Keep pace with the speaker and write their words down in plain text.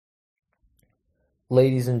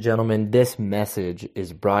Ladies and gentlemen, this message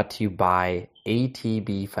is brought to you by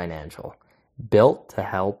ATB Financial, built to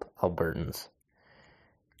help Albertans.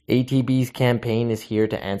 ATB's campaign is here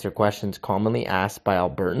to answer questions commonly asked by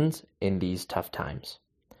Albertans in these tough times.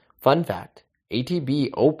 Fun fact,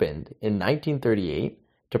 ATB opened in 1938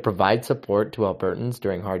 to provide support to Albertans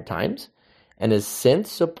during hard times and has since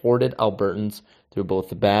supported Albertans through both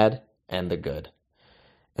the bad and the good.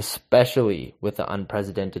 Especially with the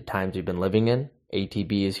unprecedented times we've been living in,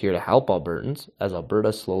 ATB is here to help Albertans as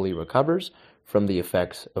Alberta slowly recovers from the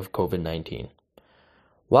effects of COVID-19.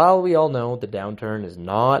 While we all know the downturn is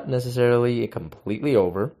not necessarily completely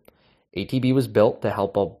over, ATB was built to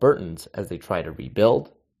help Albertans as they try to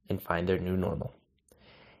rebuild and find their new normal.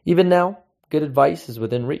 Even now, good advice is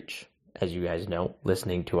within reach. As you guys know,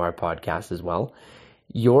 listening to our podcast as well,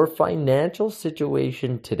 your financial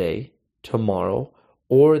situation today, tomorrow,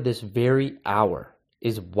 or this very hour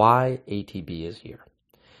is why ATB is here.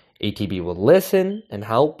 ATB will listen and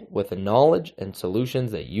help with the knowledge and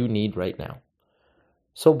solutions that you need right now.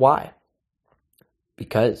 So why?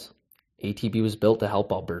 Because ATB was built to help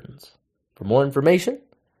Albertans. For more information,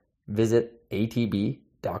 visit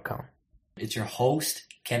atb.com. It's your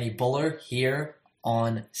host, Kenny Buller, here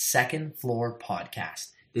on Second Floor Podcast.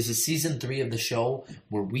 This is season 3 of the show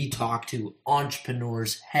where we talk to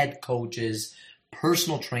entrepreneurs, head coaches,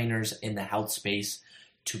 personal trainers in the health space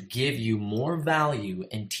to give you more value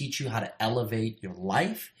and teach you how to elevate your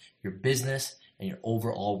life, your business, and your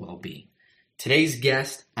overall well-being. Today's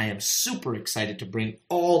guest, I am super excited to bring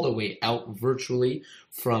all the way out virtually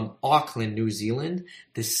from Auckland, New Zealand,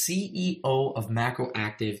 the CEO of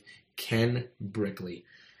Macroactive, Ken Brickley.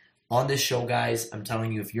 On this show, guys, I'm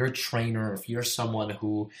telling you, if you're a trainer, if you're someone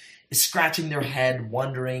who is scratching their head,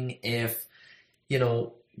 wondering if,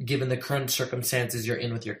 given the current circumstances you're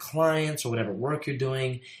in with your clients or whatever work you're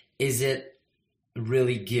doing, is it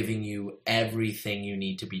really giving you everything you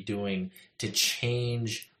need to be doing to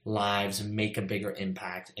change lives, make a bigger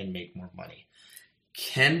impact, and make more money?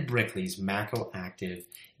 Ken Brickley's Macroactive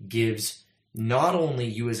gives not only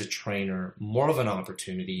you as a trainer more of an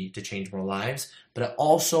opportunity to change more lives, but it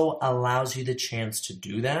also allows you the chance to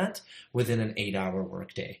do that within an 8-hour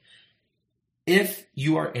workday. If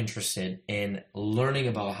you are interested in learning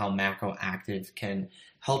about how Macroactive can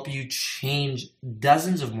help you change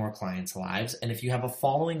dozens of more clients' lives, and if you have a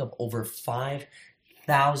following of over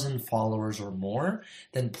 5,000 followers or more,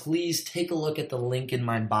 then please take a look at the link in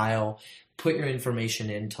my bio, put your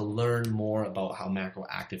information in to learn more about how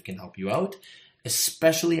Macroactive can help you out,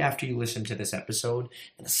 especially after you listen to this episode,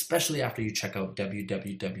 and especially after you check out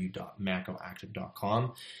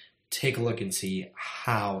www.macroactive.com. Take a look and see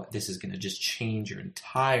how this is going to just change your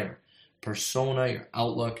entire persona, your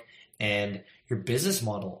outlook, and your business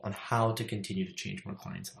model on how to continue to change more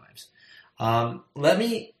clients' lives. Let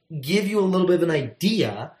me give you a little bit of an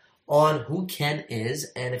idea on who Ken is,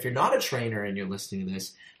 and if you're not a trainer and you're listening to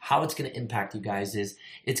this, how it's going to impact you guys is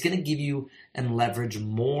it's going to give you and leverage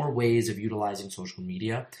more ways of utilizing social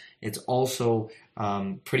media. It's also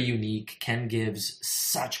pretty unique. Ken gives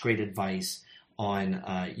such great advice on,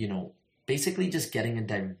 basically just getting a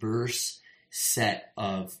diverse set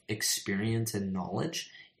of experience and knowledge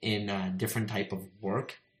in different type of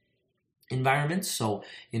work environments. So,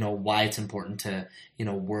 why it's important to,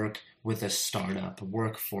 work with a startup,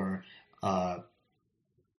 work for,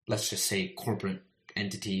 let's just say, corporate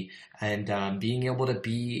entity, and being able to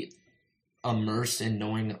be immersed in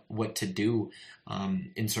knowing what to do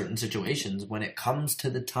in certain situations when it comes to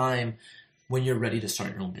the time when you're ready to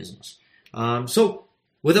start your own business. So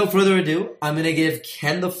without further ado, I'm going to give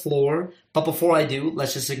Ken the floor. But before I do,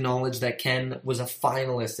 let's just acknowledge that Ken was a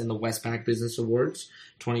finalist in the Westpac Business Awards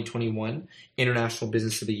 2021 International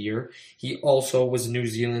Business of the Year. He also was New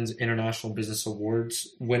Zealand's International Business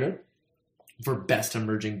Awards winner for Best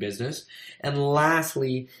Emerging Business. And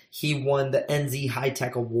lastly, he won the NZ High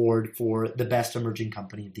Tech Award for the Best Emerging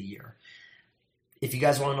Company of the Year. If you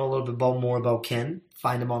guys want to know a little bit more about Ken,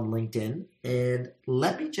 find him on LinkedIn. And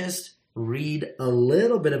let me just read a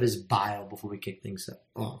little bit of his bio before we kick things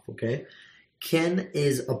off, okay? Ken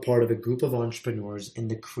is a part of a group of entrepreneurs in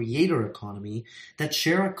the creator economy that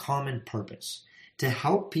share a common purpose: to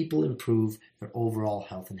help people improve their overall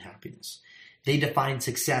health and happiness. They define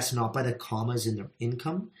success not by the commas in their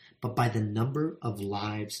income, but by the number of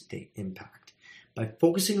lives they impact. By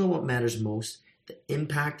focusing on what matters most, the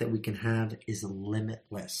impact that we can have is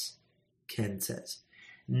limitless, Ken says.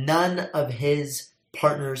 None of his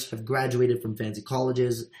partners have graduated from fancy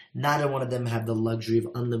colleges. Neither one of them have the luxury of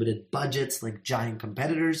unlimited budgets like giant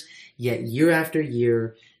competitors. Yet year after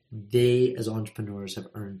year, They, as entrepreneurs, have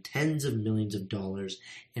earned tens of millions of dollars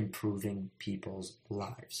improving people's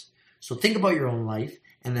lives. So think about your own life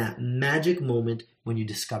and that magic moment when you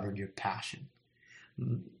discovered your passion.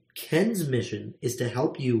 Ken's mission is to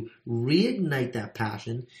help you reignite that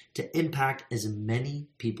passion to impact as many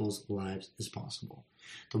people's lives as possible.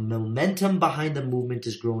 The momentum behind the movement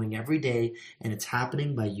is growing every day, and it's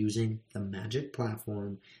happening by using the magic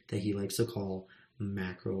platform that he likes to call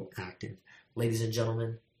Macro Active. Ladies and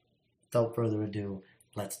gentlemen, without further ado,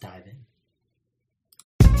 let's dive in.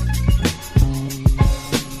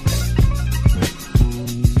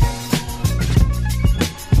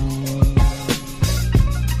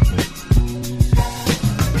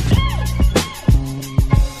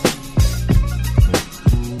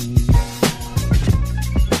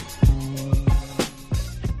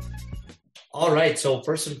 All right, so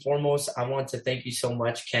first and foremost, I want to thank you so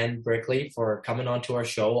much, Ken Brickley, for coming onto our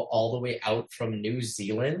show all the way out from New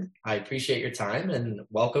Zealand. I appreciate your time and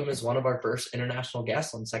welcome as one of our first international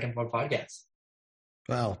guests on Second Floor Podcast.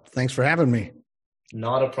 Well, thanks for having me.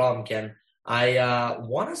 Not a problem, Ken. I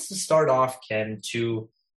want us to start off, Ken, to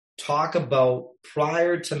talk about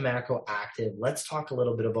prior to Macro Active. Let's talk a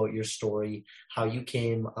little bit about your story, how you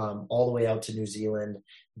came all the way out to New Zealand,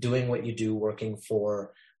 doing what you do, working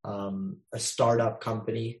for a startup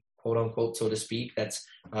company, quote unquote, so to speak, that's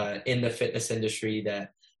in the fitness industry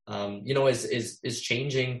that is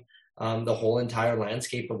changing the whole entire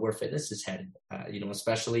landscape of where fitness is headed.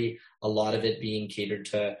 Especially a lot of it being catered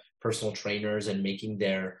to personal trainers and making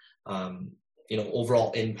their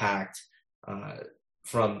overall impact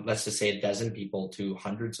from, let's just say, a dozen people to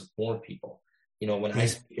hundreds of more people. When I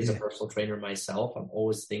speak as a personal trainer myself, I'm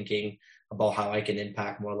always thinking about how I can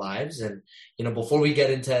impact more lives. And, before we get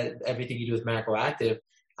into everything you do with Macro Active,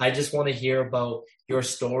 I just want to hear about your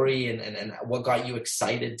story and what got you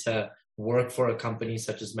excited to work for a company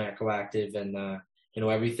such as Macro Active and,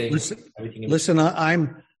 everything. Listen,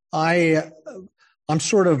 I'm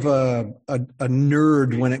sort of a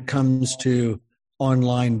nerd when it comes to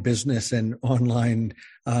online business and online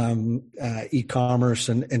e-commerce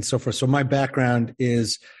and so forth. So my background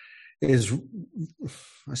is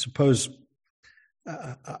I suppose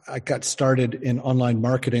I got started in online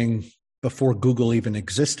marketing before Google even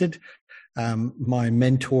existed. My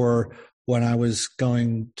mentor when I was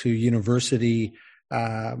going to university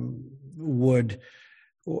I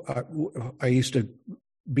used to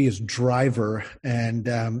be his driver and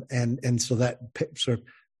so that sort of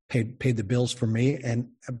paid the bills for me.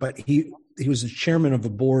 But he was the chairman of a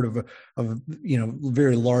board of a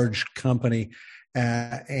very large company,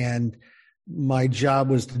 and my job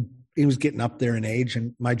was he was getting up there in age,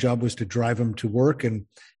 and my job was to drive him to work, and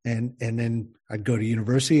then I'd go to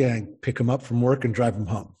university and I'd pick him up from work and drive him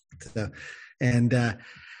home.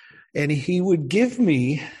 And he would give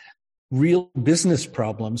me real business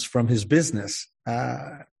problems from his business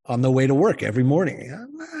on the way to work every morning.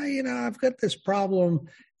 I've got this problem.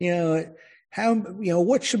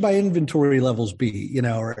 What should my inventory levels be?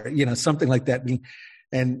 Or something like that.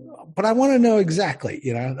 But I want to know exactly.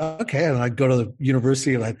 Okay. And I'd go to the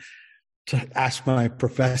university and I'd to ask my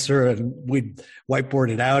professor, and we'd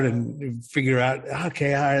whiteboard it out and figure out,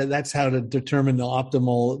 okay, that's how to determine the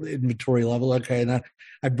optimal inventory level. Okay. And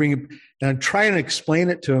I bring him and I try and explain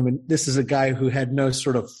it to him. And this is a guy who had no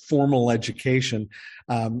sort of formal education,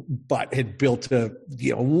 but had built a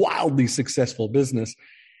wildly successful business.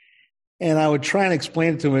 And I would try and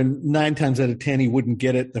explain it to him, and 9 times out of 10, he wouldn't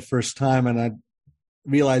get it the first time. And I'd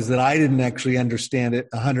realize that I didn't actually understand it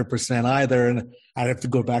 100% either. And I'd have to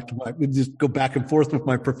go back and forth with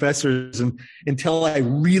my professors until I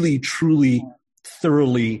really, truly,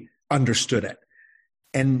 thoroughly understood it.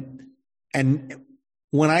 And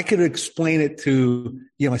when I could explain it to,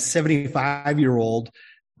 a 75-year-old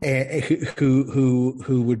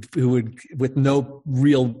who would with no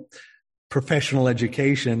real professional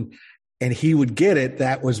education, and he would get it,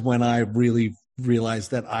 that was when I really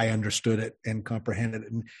realized that I understood it and comprehended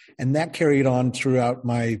it. And that carried on throughout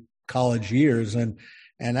my college years. And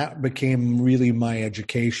that became really my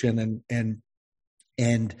education.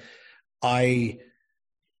 And I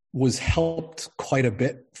was helped quite a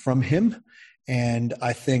bit from him. And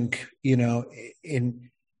I think,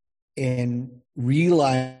 in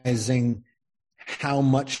realizing how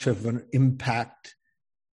much of an impact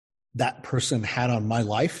that person had on my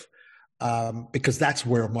life, because that's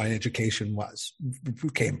where my education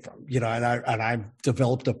came from, and I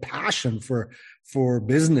developed a passion for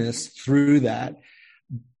business through that.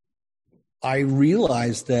 I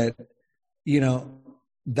realized that,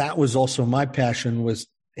 that was also my passion, was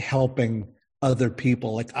helping other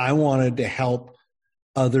people. Like I wanted to help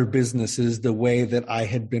other businesses the way that I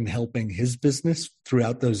had been helping his business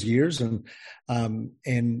throughout those years. And one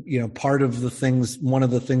of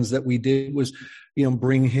the things that we did was,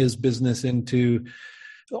 bring his business into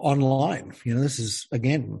online. This is,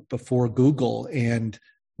 again, before Google, and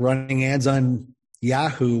running ads on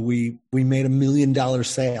Yahoo. We made $1 million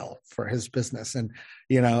sale for his business. And,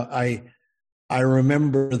 I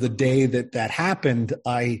remember the day that happened.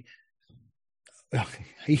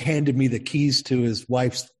 He handed me the keys to his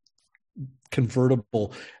wife's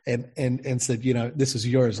convertible and said, this is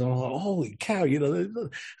yours. And I was like, holy cow,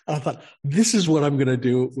 I thought, this is what I'm going to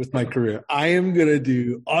do with my career. I am going to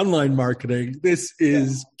do online marketing. This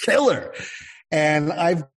is killer. And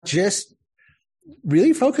I've just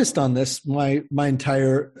really focused on this my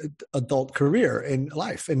entire adult career in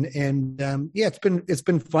life. And it's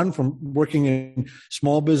been fun, from working in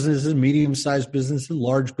small businesses, medium-sized businesses,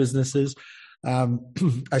 large businesses.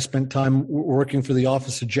 I spent time working for the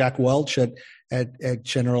office of Jack Welch at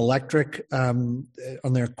General Electric on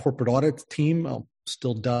their corporate audit team. I'll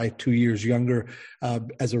still die 2 years younger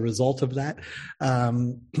as a result of that.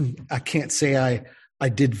 I can't say I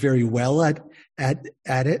did very well at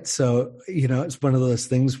it. So, it's one of those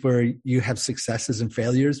things where you have successes and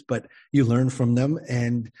failures, but you learn from them.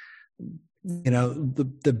 And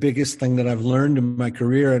the biggest thing that I've learned in my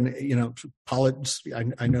career, and college,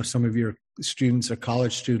 I know some of your students are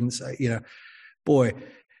college students, boy,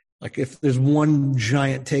 like, if there's one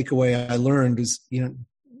giant takeaway I learned is,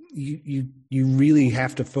 you really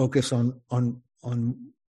have to focus on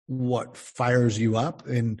what fires you up,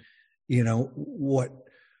 and what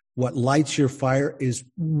lights your fire is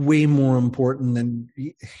way more important than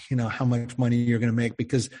how much money you're going to make,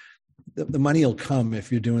 because the money will come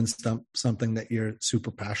if you're doing something that you're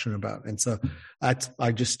super passionate about. And so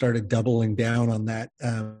I just started doubling down on that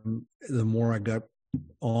the more I got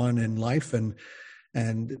on in life. And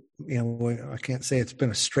I can't say it's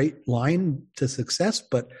been a straight line to success,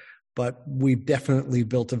 but we definitely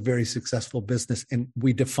built a very successful business. And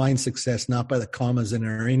we define success not by the commas in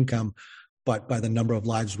our income, but by the number of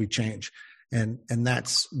lives we change. And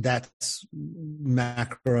that's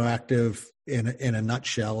Macroactive in a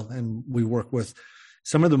nutshell. And we work with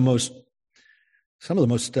some of the most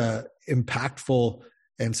impactful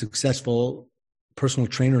and successful personal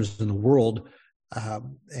trainers in the world.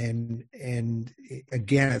 And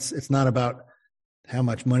again, it's not about how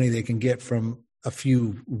much money they can get from a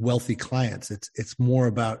few wealthy clients. It's more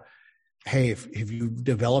about, hey, if you've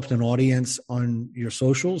developed an audience on your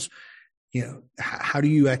socials, how do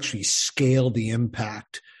you actually scale the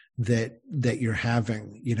impact that you're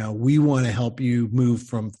having? We want to help you move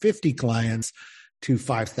from 50 clients to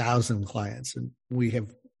 5,000 clients. And we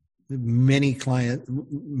have many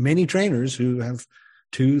trainers who have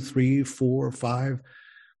 2, 3, 4, 5,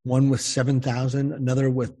 one with 7,000, another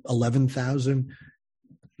with 11,000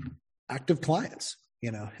 active clients,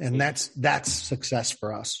 and that's success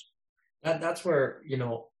for us. That's where,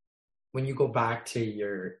 when you go back to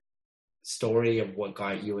your story of what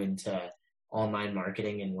got you into online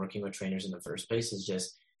marketing and working with trainers in the first place, is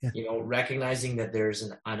just, recognizing that there's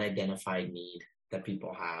an unidentified need that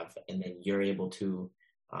people have. And then you're able to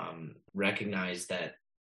recognize that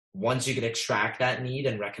once you can extract that need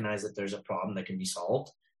and recognize that there's a problem that can be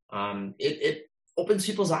solved, it opens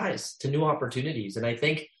people's eyes to new opportunities. And I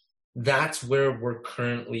think that's where we're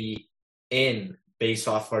currently in, based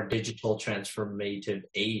off our digital transformative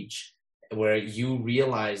age, where you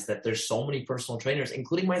realize that there's so many personal trainers,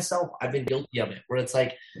 including myself. I've been guilty of it, where it's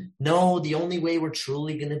like, no, the only way we're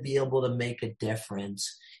truly going to be able to make a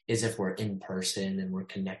difference is if we're in person and we're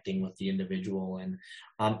connecting with the individual. And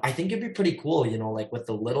I think it'd be pretty cool, like with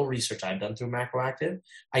the little research I've done through Macroactive,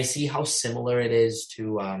 I see how similar it is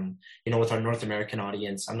to, with our North American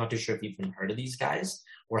audience. I'm not too sure if you've even heard of these guys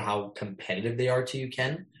or how competitive they are to you,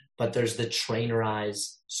 Ken, but there's the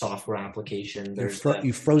Trainerize software application.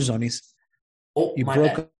 You froze on me. Oh, you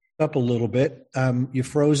broke up a little bit. You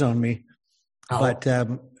froze on me, but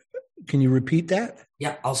can you repeat that?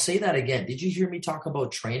 Yeah, I'll say that again. Did you hear me talk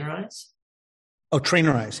about Trainerize? Oh,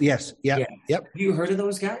 Trainerize. Yes. Yeah. Yep. Have you heard of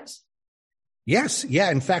those guys? Yes. Yeah.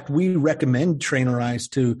 In fact, we recommend Trainerize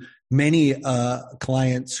to many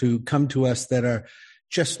clients who come to us that are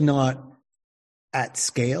just not at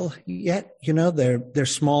scale yet. They're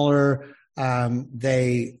smaller.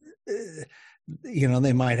 They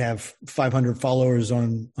might have 500 followers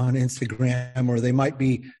on Instagram, or they might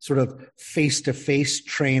be sort of face-to-face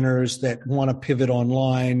trainers that want to pivot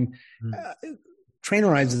online.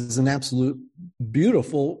 Trainerize is an absolute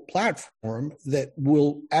beautiful platform that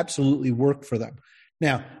will absolutely work for them.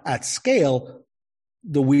 Now, at scale,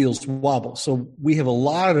 the wheels wobble. So we have a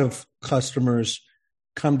lot of customers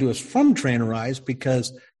come to us from Trainerize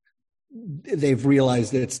because they've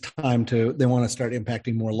realized that it's time they want to start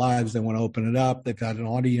impacting more lives. They want to open it up. They've got an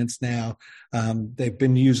audience now. They've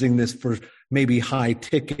been using this for maybe high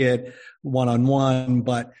ticket one-on-one,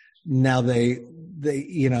 but now they've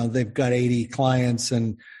got 80 clients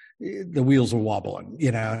and the wheels are wobbling,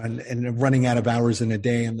 and running out of hours in a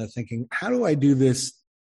day. And they're thinking, how do I do this?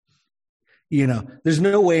 There's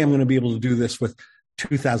no way I'm going to be able to do this with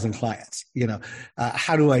 2,000 clients.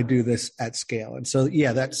 How do I do this at scale? And so,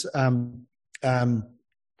 that's,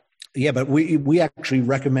 but we actually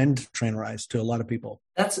recommend Trainerize to a lot of people.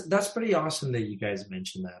 That's pretty awesome that you guys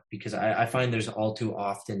mentioned that, because I find there's all too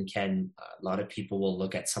often, Ken, a lot of people will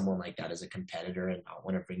look at someone like that as a competitor and not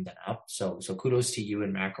want to bring that up. So kudos to you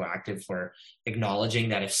and Macroactive for acknowledging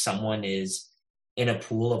that if someone is in a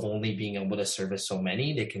pool of only being able to service so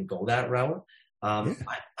many, they can go that route.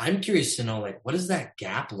 I'm curious to know, what does that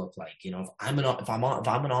gap look like? If I'm an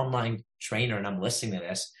online trainer and I'm listening to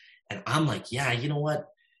this and I'm like, yeah, you know what?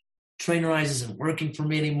 Trainerize isn't working for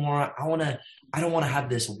me anymore. I don't want to have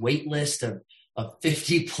this wait list of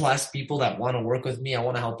 50 plus people that want to work with me. I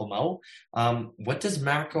want to help them out. What does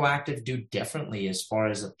Macroactive do differently as far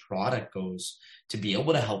as the product goes to be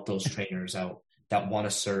able to help those trainers out that want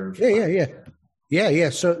to serve? Yeah.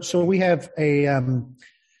 So we have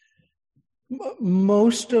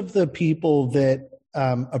most of the people that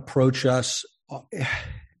approach us,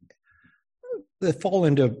 they fall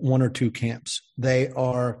into one or two camps. They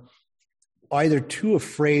are either too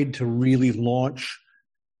afraid to really launch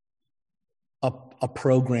a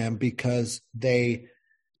program because they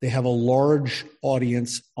have a large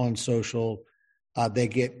audience on social. They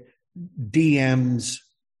get DMs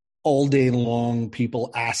all day long,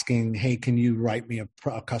 people asking, "Hey, can you write me a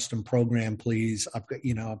custom program, please?" I've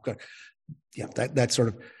got that sort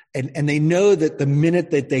of, and they know that the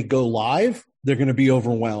minute that they go live, they're going to be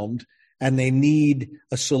overwhelmed, and they need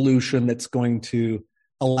a solution that's going to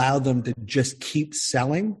allow them to just keep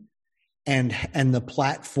selling, and the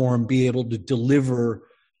platform be able to deliver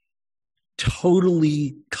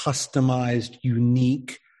totally customized,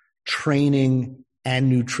 unique training and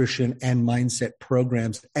nutrition and mindset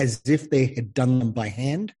programs as if they had done them by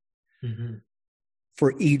hand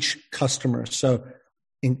for each customer. So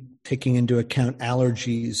taking into account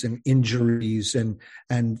allergies and injuries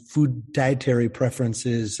and food dietary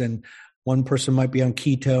preferences, and one person might be on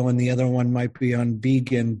keto and the other one might be on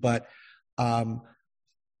vegan, but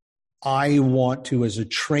I want to, as a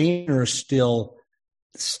trainer, still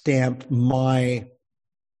stamp my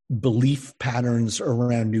belief patterns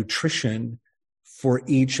around nutrition for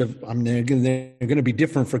each of, they're going to be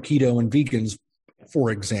different for keto and vegans,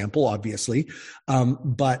 for example, obviously.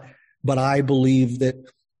 But I believe that,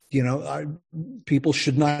 people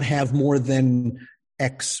should not have more than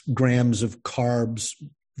X grams of carbs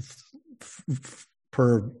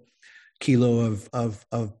per kilo of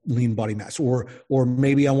lean body mass, or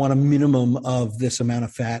maybe I want a minimum of this amount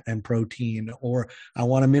of fat and protein, or I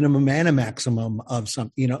want a minimum and a maximum of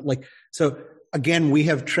something, so again, we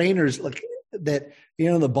have trainers that,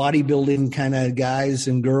 the bodybuilding kind of guys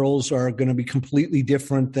and girls are going to be completely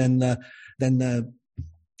different than the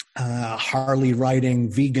Harley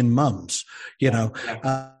riding vegan mums,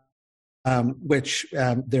 which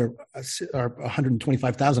there are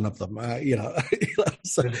 125,000 of them,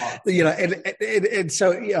 so, and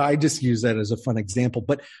so, I just use that as a fun example,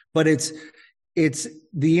 but it's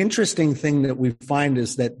the interesting thing that we find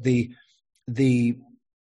is that the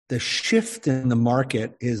shift in the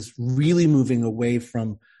market is really moving away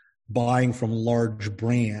from buying from large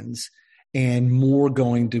brands and more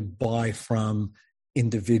going to buy from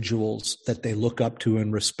individuals that they look up to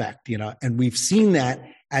and respect, and we've seen that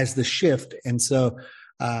as the shift. And so,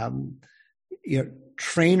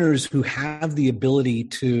 trainers who have the ability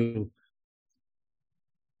to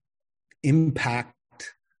impact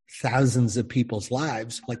thousands of people's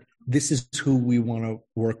lives, this is who we want to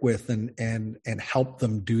work with and help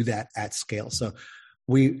them do that at scale. So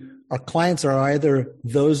our clients are either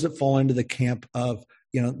those that fall into the camp of,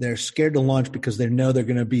 they're scared to launch because they know they're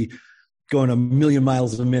going to be going a million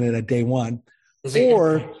miles a minute at day one,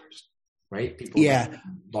 or right? People with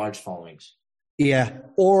large followings. Yeah.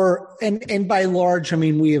 Or, and by large,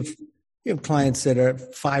 we have clients that are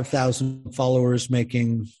 5,000 followers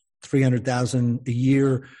making 300,000 a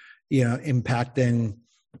year, impacting,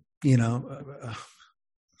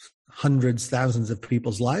 hundreds, thousands of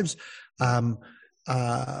people's lives. But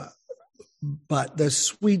the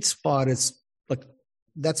sweet spot is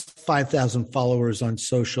that's 5,000 followers on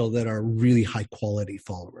social that are really high quality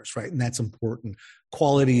followers, right? And that's important.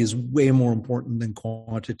 Quality is way more important than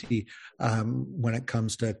quantity when it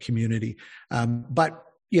comes to community. But,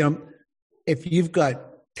 if you've got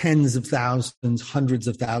tens of thousands, hundreds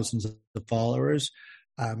of thousands of followers,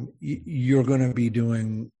 you're going to be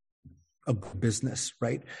doing a good business,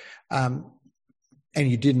 right? And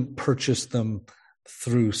you didn't purchase them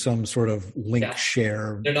through some sort of link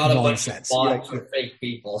share They're not nonsense. A bunch of bots or fake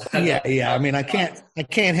people. yeah. I mean, I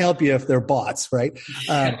can't help you if they're bots, right?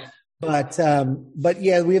 But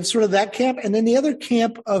yeah, we have sort of that camp, and then the other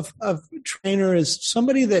camp of trainer is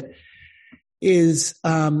somebody that is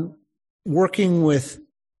working with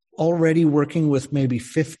maybe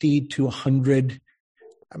 50 to 100.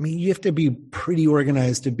 I mean, you have to be pretty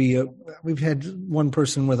organized to be we've had one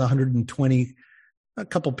person with 120, a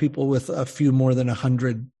couple people with a few more than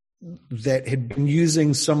 100 that had been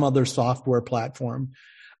using some other software platform,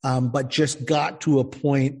 but just got to a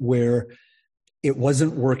point where it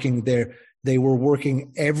wasn't working there. They were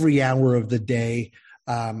working every hour of the day,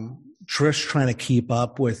 just trying to keep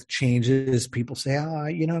up with changes. People say,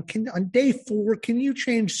 on day 4, can you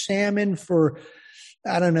change salmon for,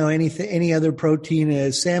 I don't know, any other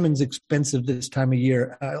protein? Salmon's expensive this time of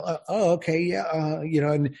year. Okay. Yeah.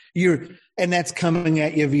 And that's coming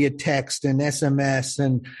at you via text and SMS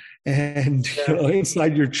and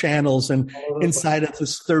inside your channels and inside of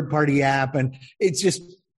this third party app. And it's just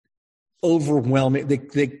overwhelming.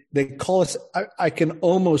 They call us, I can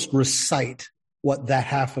almost recite what that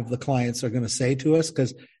half of the clients are going to say to us,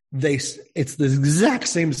 because it's the exact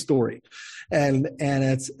same story. And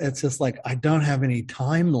it's just like, I don't have any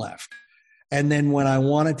time left. And then when I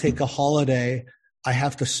want to take a holiday, I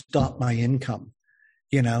have to stop my income.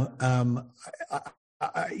 And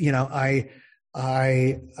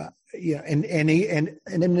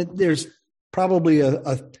then there's probably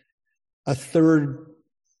a third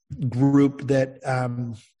group that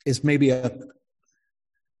is maybe a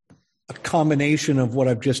combination of what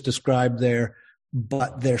I've just described there,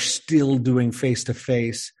 but they're still doing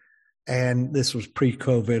face-to-face. And this was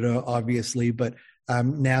pre-COVID, obviously, but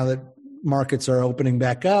now that markets are opening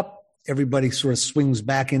back up, everybody sort of swings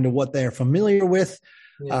back into what they're familiar with.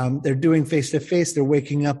 Yeah. They're doing face-to-face. They're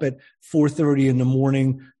waking up at 4:30 in the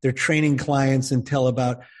morning. They're training clients until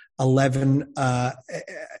about 11,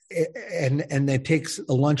 and they take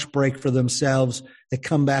a lunch break for themselves. They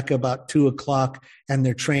come back about 2:00, and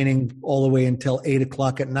they're training all the way until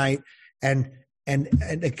 8:00 at night. And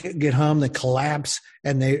they get home, they collapse,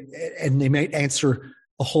 and they might answer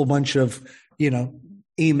a whole bunch of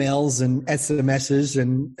emails and SMSs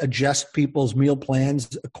and adjust people's meal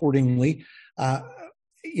plans accordingly. And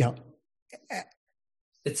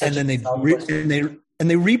then they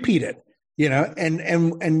repeat it.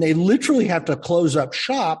 And they literally have to close up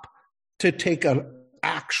shop to take an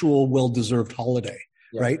actual well-deserved holiday,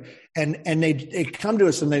 right? And they come to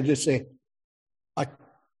us and they just say,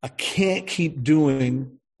 I can't keep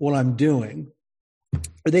doing what I'm doing.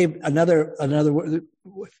 Or they have another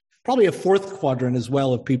probably a fourth quadrant as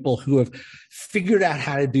well of people who have figured out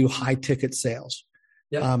how to do high ticket sales.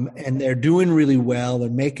 Yep. And they're doing really well. They're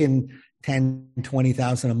making 10,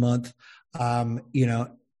 20,000 a month,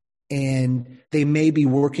 and they may be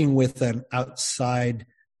working with an outside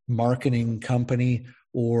marketing company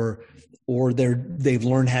or they've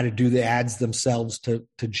learned how to do the ads themselves to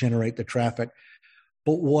generate the traffic.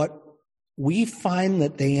 But what we find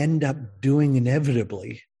that they end up doing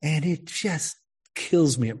inevitably, and it just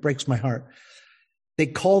kills me, it breaks my heart. They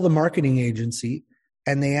call the marketing agency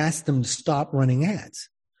and they ask them to stop running ads.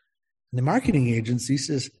 And the marketing agency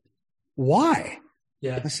says, why?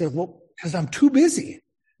 Yeah. I said, well, because I'm too busy.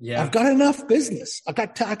 Yeah. I've got enough business. I'm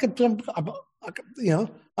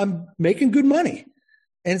making good money.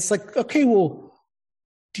 And it's like, okay, well,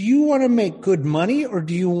 do you want to make good money or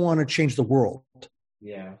do you want to change the world?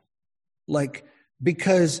 Yeah. Like,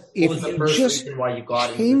 because if you just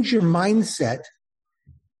change your mindset.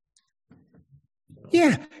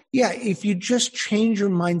 Yeah. If you just change your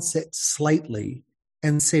mindset slightly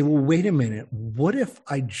and say, well, wait a minute, what if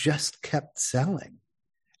I just kept selling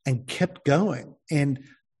and kept going and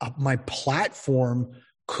my platform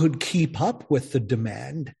could keep up with the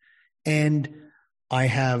demand, and I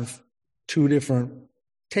have 2 different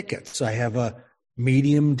tickets. I have a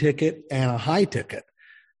medium ticket and a high ticket.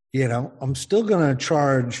 I'm still going to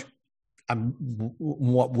charge.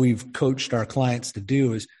 What we've coached our clients to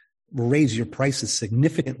do is raise your prices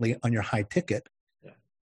significantly on your high ticket. Yeah.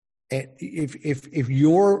 And if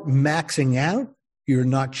you're maxing out, you're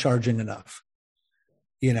not charging enough.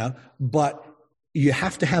 But you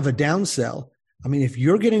have to have a downsell. I mean, if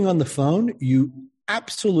you're getting on the phone, you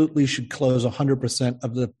absolutely should close 100%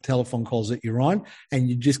 of the telephone calls that you're on, and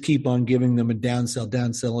you just keep on giving them a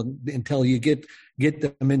downsell until you get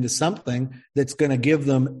them into something that's going to give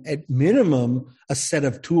them at minimum a set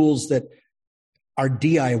of tools that are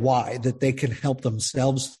DIY that they can help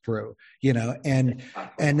themselves through, and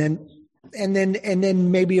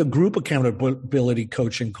then maybe a group accountability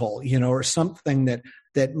coaching call, or something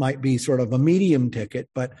that might be sort of a medium ticket,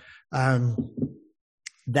 but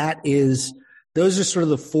those are sort of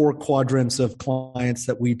the 4 quadrants of clients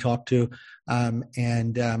that we talk to. And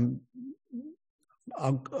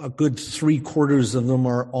a good 3/4 of them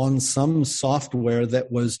are on some software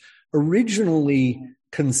that was originally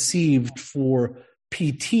conceived for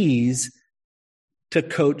PTs to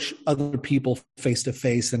coach other people face to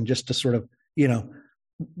face and just to sort of,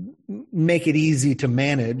 make it easy to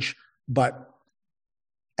manage. But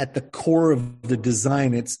at the core of the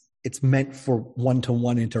design, it's meant for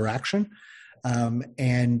one-to-one interaction.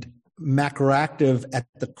 And Macroactive at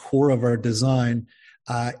the core of our design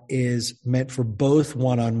is meant for both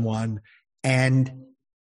one-on-one and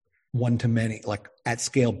one-to-many, like at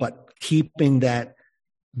scale, but keeping that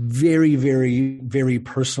very, very, very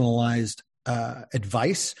personalized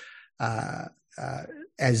advice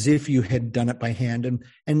as if you had done it by hand.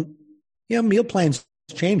 And meal plans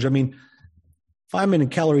change. I mean, if I'm in a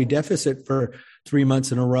calorie deficit for 3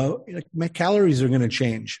 months in a row, my calories are going to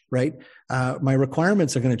change, right? My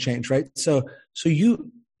requirements are going to change, right? So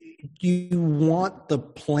you want the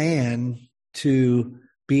plan to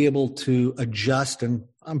be able to adjust, and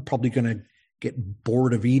I'm probably going to get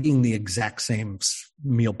bored of eating the exact same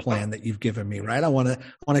meal plan that you've given me, right? I want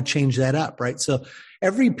to change that up, right? So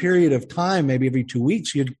every period of time, maybe every 2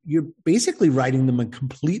 weeks, you're basically writing them a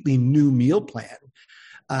completely new meal plan,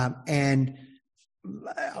 and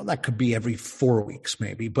that could be every 4 weeks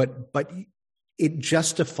maybe, but it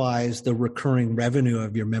justifies the recurring revenue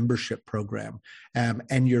of your membership program.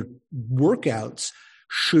 And your workouts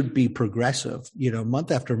should be progressive,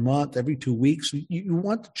 month after month, every 2 weeks. You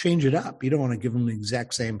want to change it up. You don't want to give them the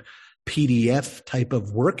exact same PDF type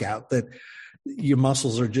of workout that your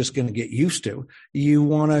muscles are just going to get used to. You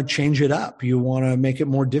want to change it up. You want to make it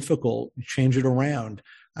more difficult, change it around.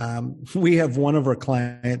 We have one of our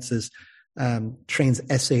clients trains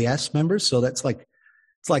SAS members. So it's like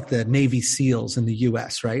the Navy SEALs in the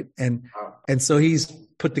US, right? And so he's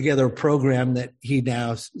put together a program that he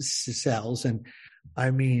now sells. And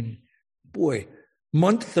I mean, boy,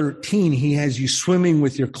 month 13, he has you swimming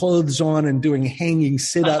with your clothes on and doing hanging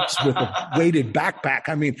sit-ups with a weighted backpack.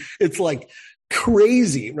 I mean, it's like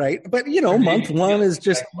crazy, right? But, month 1 is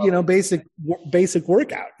just, basic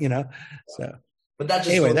workout, so. But that just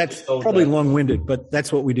anyway, that's probably long-winded, but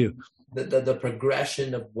that's what we do. The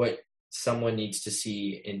progression of what someone needs to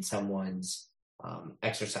see in someone's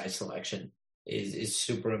exercise selection is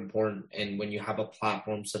super important. And when you have a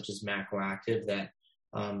platform such as Macroactive that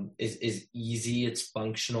is easy, it's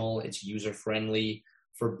functional, it's user-friendly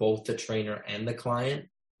for both the trainer and the client,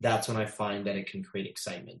 that's when I find that it can create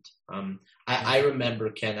excitement. I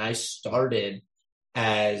remember, Ken, I started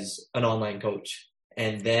as an online coach,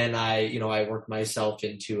 and then I worked myself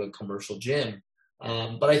into a commercial gym.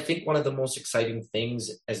 But I think one of the most exciting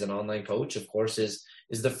things as an online coach, of course, is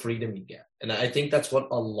the freedom you get. And I think that's what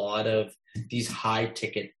a lot of these high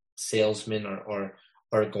ticket salesmen are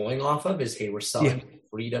going off of is, hey, we're selling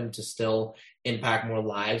freedom to still impact more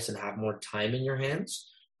lives and have more time in your hands.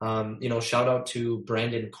 Shout out to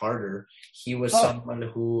Brandon Carter. He was someone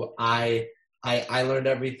who I learned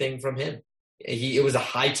everything from him. It was a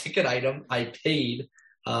high ticket item. I paid,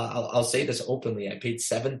 I'll say this openly, I paid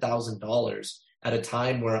 $7,000 at a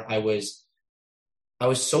time where I was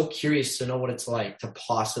so curious to know what it's like to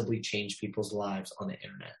possibly change people's lives on the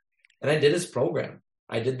internet. And I did his program.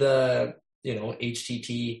 I did the,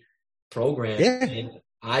 HTT program, and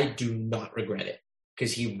I do not regret it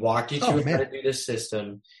because he walked you through how to do this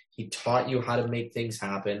system. He taught you how to make things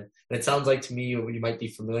happen. And it sounds like to me, you might be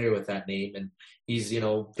familiar with that name. And he's,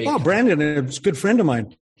 big. Oh, Brandon, it's a good friend of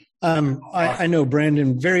mine. I know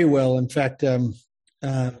Brandon very well. In fact,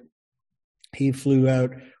 he flew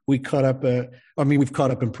out. We caught up. We've caught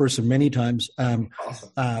up in person many times. Awesome.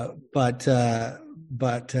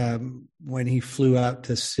 But when he flew out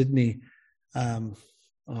to Sydney, it's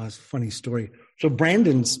a funny story. So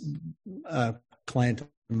Brandon's client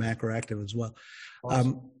Macroactive as well,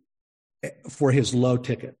 for his low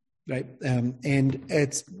ticket, right? And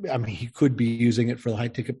it's. He could be using it for the high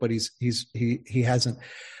ticket, but he hasn't.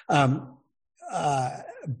 But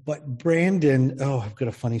Brandon, I've got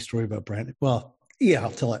a funny story about Brandon. Well, yeah,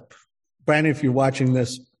 I'll tell it. Brandon, if you're watching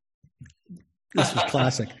this is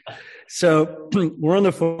classic. So we're on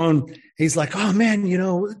the phone. He's like, "Oh man,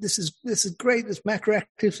 this is great. This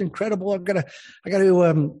Macroactive's incredible. I gotta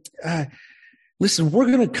listen.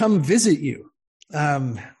 We're gonna come visit you."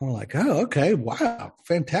 We're like, "Oh, okay, wow,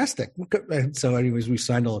 fantastic." And so, anyways, we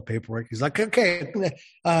signed all the paperwork. He's like, "Okay,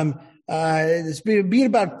 it's be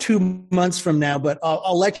about 2 months from now, but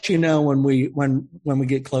I'll let you know when we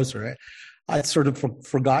get closer." I'd sort of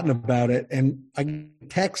forgotten about it, and I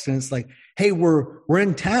text, and it's like, "Hey, we're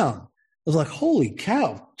in town." I was like, "Holy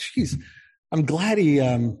cow, jeez!" I'm glad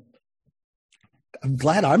I'm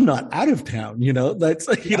glad I'm not out of town. That's it's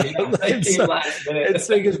like,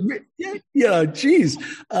 geez.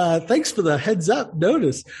 Thanks for the heads up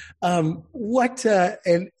notice. And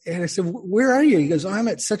I said, "Where are you?" He goes, "I'm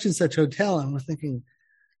at such and such hotel." And we're thinking,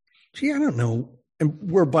 gee, I don't know.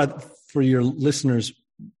 And for your listeners,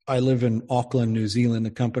 I live in Auckland, New Zealand.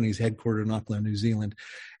 The company's headquartered in Auckland, New Zealand.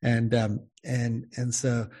 And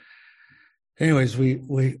so anyways,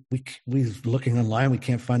 we looking online, we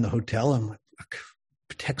can't find the hotel. I'm like,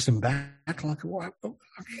 text him back. I'm like, well,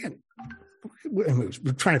 I can't.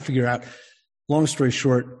 We're trying to figure out. Long story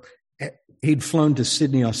short, he'd flown to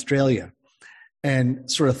Sydney, Australia,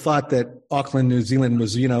 and sort of thought that Auckland, New Zealand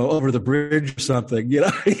was, over the bridge or something.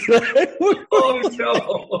 Oh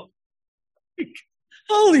no!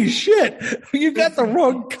 Holy shit! You got the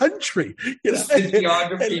wrong country. The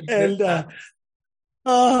geography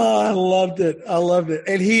I loved it.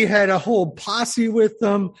 And he had a whole posse with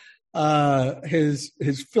him. His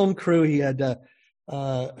film crew. He had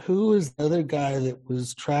who was the other guy that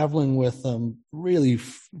was traveling with him? Really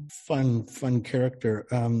fun character.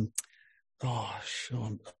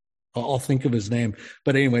 I'll think of his name.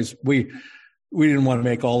 But anyways, we didn't want to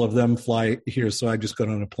make all of them fly here, so I just got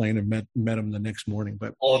on a plane and met him the next morning.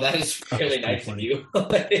 But that is really nice of you.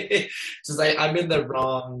 Just like, I'm in the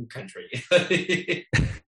wrong country.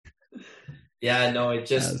 Yeah, no, it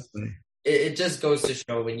just goes to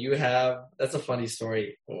show that's a funny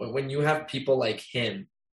story. When you have people like him,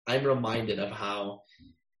 I'm reminded of how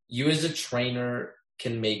you as a trainer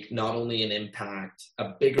can make not only an impact,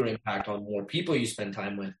 a bigger impact on more people you spend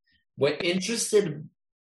time with. What interested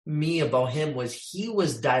me about him was he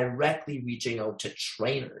was directly reaching out to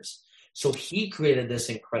trainers. So he created this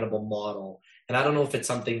incredible model. And I don't know if it's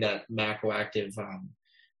something that Macroactive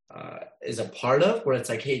is a part of, where it's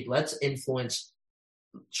like, hey, let's influence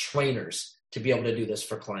trainers to be able to do this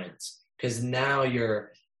for clients. Because now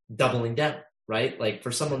you're doubling down, right? Like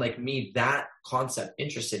for someone like me, that concept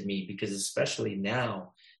interested me, because especially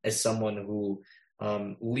now as someone who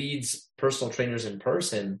leads personal trainers in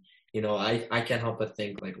person, I can't help but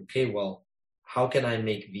think like, okay, well, how can I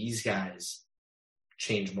make these guys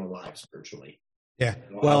change more lives virtually? Yeah.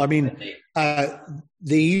 Well, the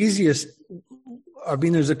easiest,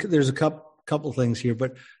 there's a couple things here,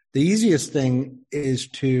 but the easiest thing is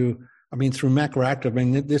through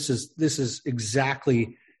Macroactive, this is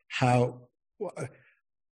exactly how,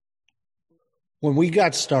 when we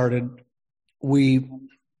got started,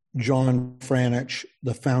 John Franich,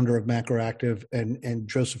 the founder of Macroactive, and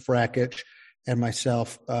Joseph Rakic and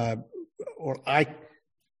myself, I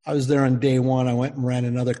was there on day one. I went and ran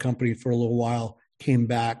another company for a little while, came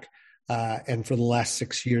back, and for the last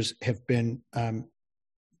 6 years have been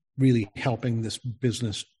really helping this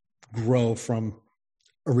business grow from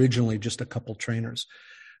originally just a couple trainers.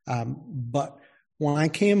 But when I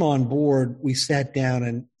came on board, we sat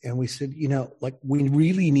down and we said, we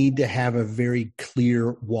really need to have a very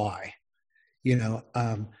clear why,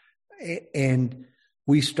 and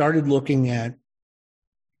we started looking at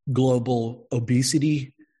global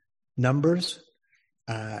obesity numbers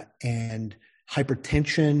and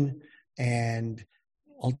hypertension and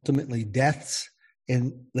ultimately deaths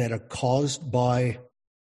that are caused by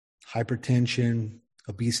hypertension,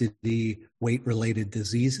 obesity, weight-related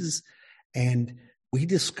diseases. And we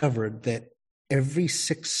discovered that every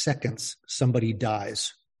 6 seconds, somebody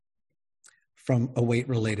dies from a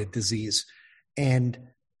weight-related disease. And,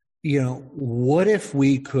 what if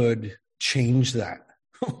we could change that?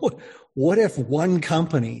 What if one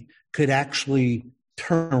company could actually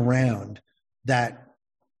turn around that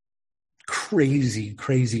crazy,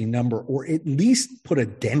 crazy number, or at least put a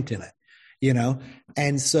dent in it,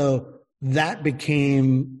 And so that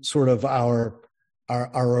became sort of our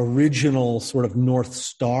original sort of North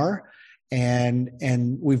Star.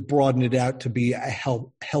 And we've broadened it out to be a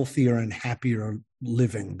healthier and happier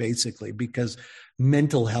living, basically, because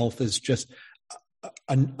mental health is just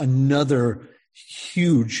another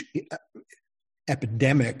huge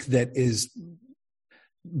epidemic that is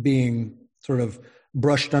being sort of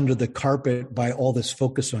brushed under the carpet by all this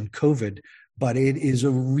focus on COVID, but it is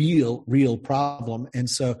a real problem. And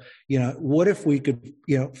so, what if we could,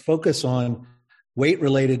 focus on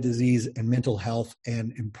weight-related disease and mental health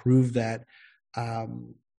and improve that?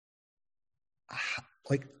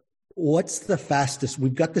 Like, what's the fastest?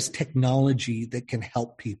 We've got this technology that can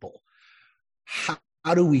help people.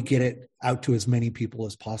 How do we get it out to as many people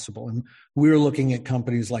as possible? And we're looking at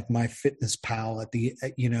companies like MyFitnessPal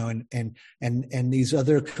and these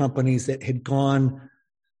other companies that had gone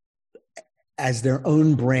as their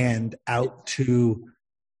own brand out to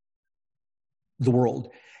the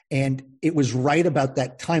world. And it was right about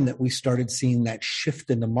that time that we started seeing that shift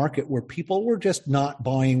in the market where people were just not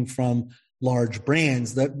buying from large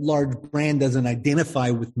brands. That large brand doesn't identify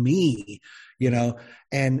with me,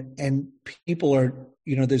 and people are,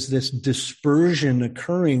 there's this dispersion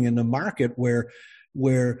occurring in the market where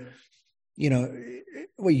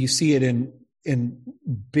you see it in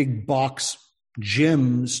big box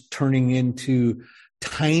gyms turning into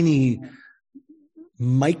tiny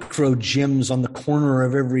micro gyms on the corner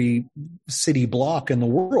of every city block in the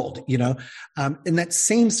world, and that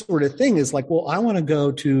same sort of thing is like, well, I want to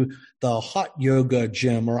go to the hot yoga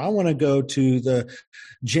gym, or I want to go to the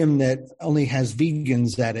gym that only has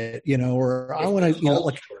vegans at it, or I want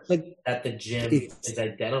to, like at the gym is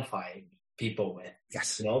identifying people with.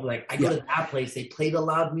 Yes. Like I go to that place, they play the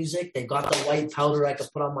loud music, they got the white powder I could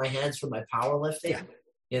put on my hands for my powerlifting,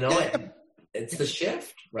 It's the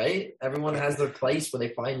shift, right? Everyone has their place where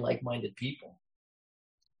they find like-minded people.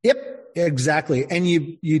 Yep, exactly. And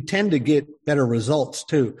you tend to get better results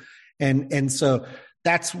too. And so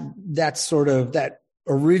that's sort of that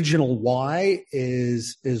original why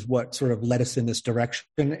is what sort of led us in this direction.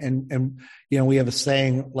 And we have a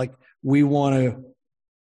saying like we want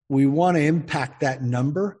to impact that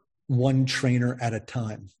number one trainer at a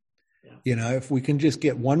time. Yeah. If we can just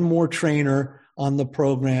get one more trainer on the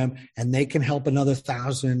program and they can help another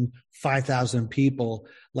 1,000, 5,000 people,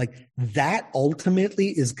 like that ultimately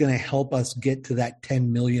is going to help us get to that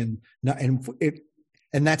 10 million.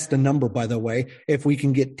 And that's the number, by the way. If we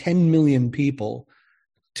can get 10 million people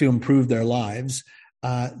to improve their lives,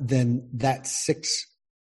 then that 6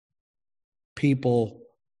 people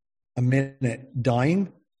a minute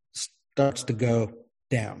dying starts to go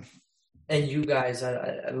down. And you guys,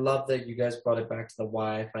 I love that you guys brought it back to the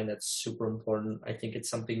why. I find that super important. I think it's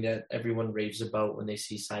something that everyone raves about when they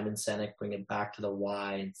see Simon Sinek bring it back to the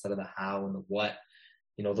why instead of the how and the what.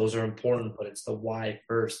 Those are important, but it's the why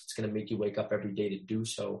first. It's going to make you wake up every day to do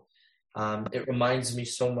so. It reminds me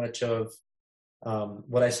so much of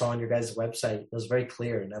what I saw on your guys' website. It was very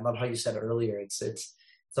clear. And I love how you said earlier, it's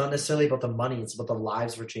not necessarily about the money. It's about the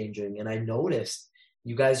lives we're changing. And I noticed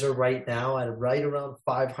you guys are right now at right around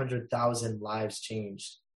 500,000 lives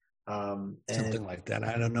changed. Something like that.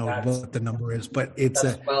 I don't know what the number is, but it's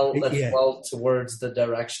well towards the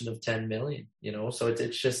direction of 10 million, so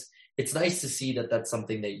it's nice to see that that's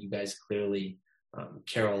something that you guys clearly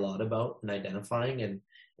care a lot about and identifying. And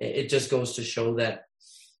it just goes to show that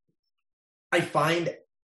I find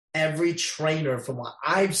every trainer from what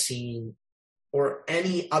I've seen or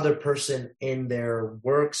any other person in their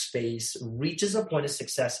workspace reaches a point of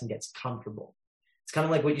success and gets comfortable. It's kind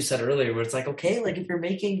of like what you said earlier, where it's like, okay, like if you're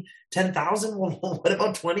making 10,000, well, what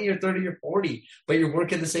about 20 or 30 or 40, but you're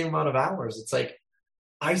working the same amount of hours? It's like,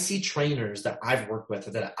 I see trainers that I've worked with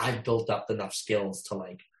that I've built up enough skills to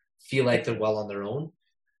like feel like they're well on their own.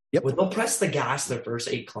 Yep. When they'll press the gas their first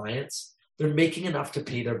 8 clients, they're making enough to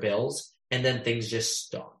pay their bills, and then things just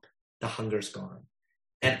stop. The hunger's gone.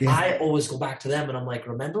 And I always go back to them and I'm like,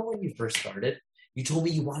 remember when you first started? You told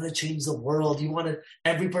me you want to change the world. You wanted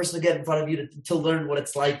every person to get in front of you to learn what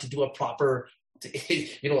it's like to do a proper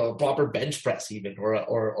bench press even,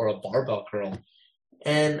 or a barbell curl.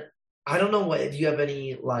 And I don't know if you have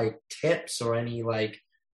any like tips or any like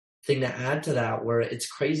thing to add to that, where it's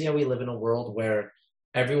crazy how we live in a world where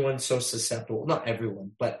everyone's so susceptible. Not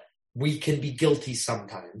everyone, but we can be guilty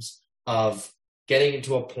sometimes of getting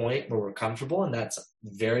into a point where we're comfortable, and that's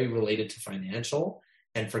very related to financial,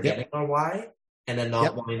 and forgetting our why, and then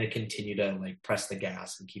not wanting to continue to like press the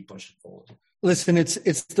gas and keep pushing forward. Listen,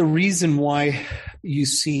 it's the reason why you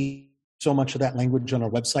see so much of that language on our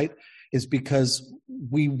website is because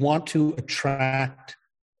we want to attract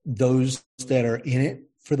those that are in it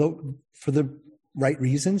for the right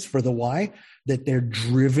reasons, for the why, that they're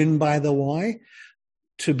driven by the why,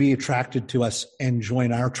 to be attracted to us and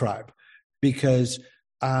join our tribe. Because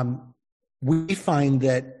we find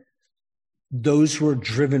that those who are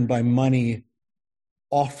driven by money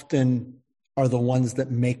often are the ones that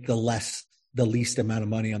make the least amount of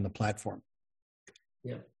money on the platform.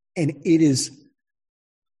 Yeah. And it is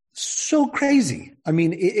so crazy. I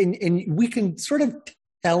mean, and we can sort of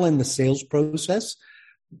tell in the sales process,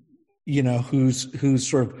 who's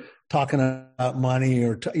sort of talking about money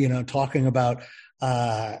or, talking about,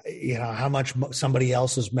 how much somebody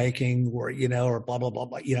else is making or, or blah, blah, blah,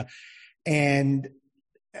 blah, and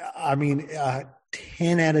I mean,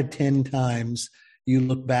 10 out of 10 times you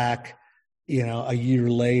look back, a year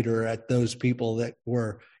later at those people that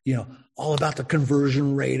were, all about the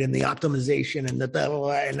conversion rate and the optimization and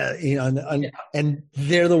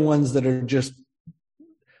they're the ones that are just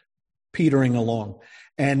petering along.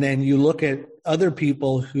 And then you look at other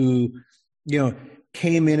people who,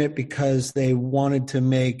 came in it because they wanted to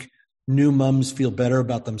make new mums feel better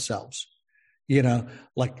about themselves.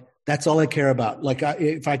 Like that's all I care about. Like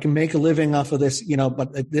if I can make a living off of this,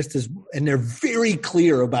 but this is, and they're very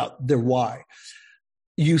clear about their why.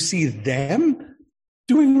 You see them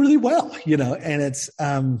doing really well, and it's,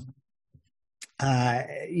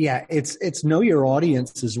 it's know your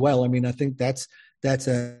audience as well. I mean, I think that's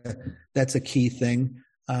a key thing.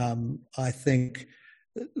 I think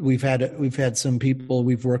we've had some people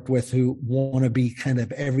we've worked with who want to be kind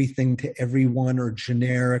of everything to everyone or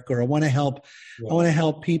generic, or I want to help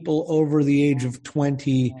people over the age of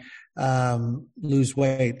 20 lose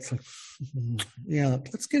weight.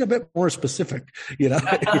 Let's get a bit more specific,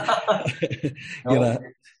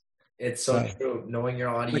 It's so true. Knowing your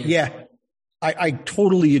audience. Yeah, I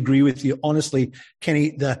totally agree with you. Honestly,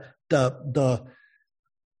 Kenny,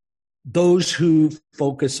 those who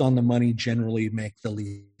focus on the money generally make the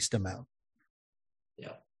least amount.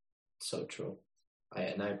 Yeah, so true. I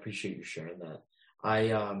appreciate you sharing that.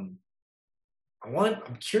 I'm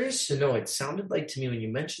curious to know, it sounded like to me when you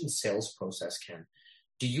mentioned sales process, Ken,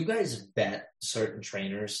 do you guys vet certain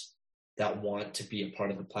trainers that want to be a part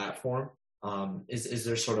of the platform? Is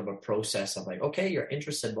there sort of a process of like, okay, you're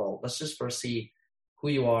interested, well, let's just first see who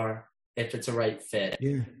you are, if it's a right fit.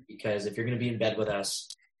 Yeah. Because if you're going to be in bed with us,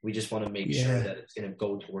 we just want to make sure that it's going to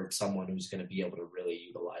go towards someone who's going to be able to really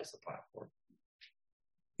utilize the platform.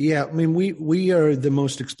 Yeah, I mean, we are the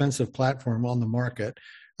most expensive platform on the market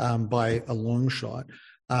by a long shot,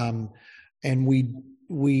 and we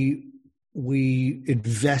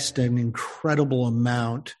invest an incredible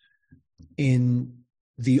amount in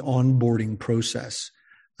the onboarding process.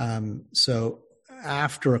 So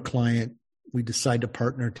after a client, we decide to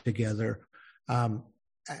partner together.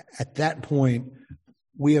 At that point,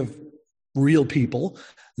 we have real people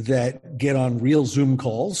that get on real Zoom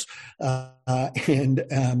calls and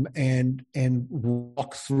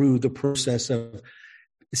walk through the process of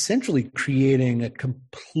essentially creating a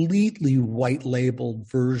completely white labeled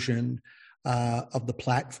version of the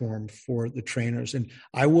platform for the trainers. And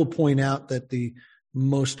I will point out that the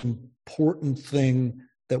most important thing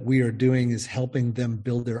that we are doing is helping them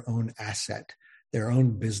build their own asset, their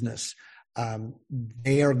own business.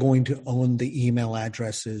 They are going to own the email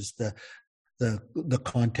addresses, the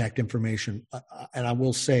contact information. And I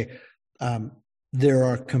will say, there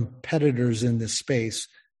are competitors in this space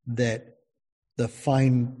that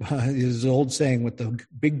is the old saying, with the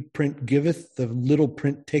big print giveth, the little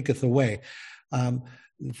print taketh away.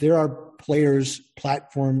 There are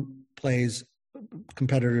platform plays,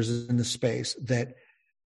 competitors in the space that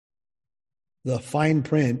the fine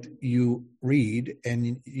print you read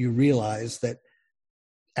and you realize that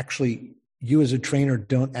actually you as a trainer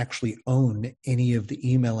don't actually own any of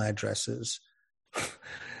the email addresses.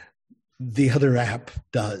 The other app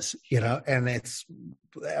does, and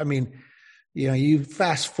you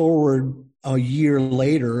fast forward a year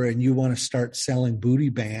later and you want to start selling booty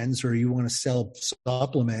bands or you want to sell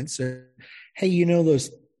supplements. Hey,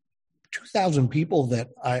 those 2,000 people that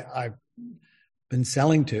I've been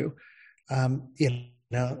selling to, they,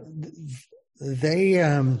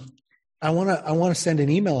 I want to send an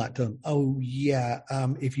email out to them. Oh yeah.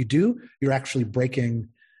 If you do, you're actually breaking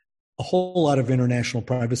a whole lot of international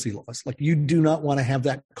privacy laws. Like, you do not want to have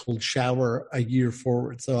that cold shower a year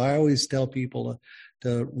forward. So I always tell people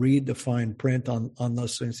to read the fine print on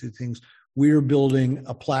those sorts of things. We're building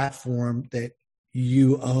a platform that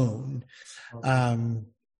you own.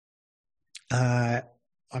 I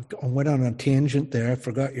went on a tangent there. I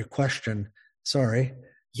forgot your question. Sorry.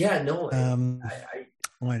 Yeah, no.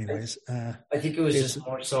 Anyways, I think it was just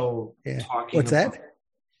more so talking. What's that?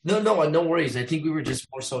 No worries. I think we were just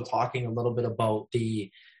more so talking a little bit about the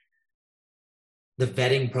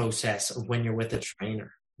vetting process of when you're with a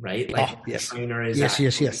trainer, right? Like, yes. The trainer is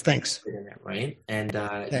yes. Thanks. In it, right? And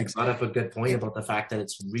Thanks. You brought up a good point about the fact that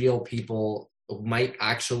it's real people who might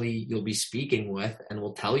actually you'll be speaking with and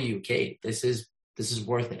will tell you, okay, this is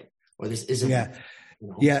worth it, or this isn't. Yeah.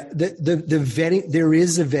 Yeah, the vetting, there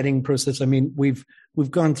is a vetting process. I mean, we've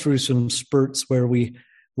gone through some spurts where we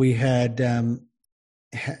had we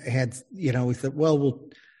thought, well,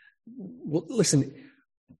 listen,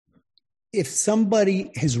 if somebody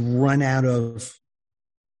has run out of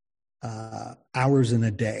hours in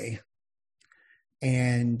a day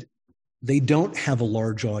and they don't have a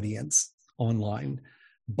large audience online,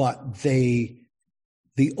 but the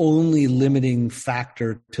only limiting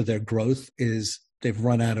factor to their growth is they've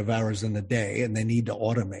run out of hours in a day and they need to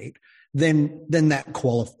automate, then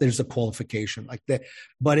there's a qualification like that.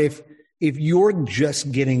 But if you're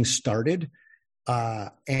just getting started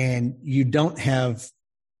and you don't have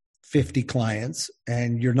 50 clients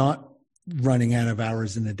and you're not running out of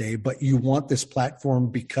hours in a day, but you want this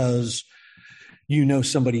platform because you know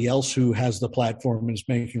somebody else who has the platform and is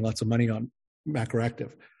making lots of money on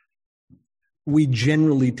Macroactive, we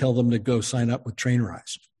generally tell them to go sign up with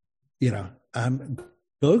Trainerize. Just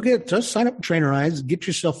sign up with Trainerize, get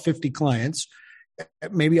yourself 50 clients,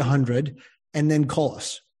 maybe 100, and then call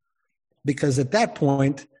us. Because at that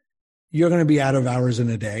point, you're going to be out of hours in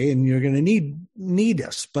a day and you're going to need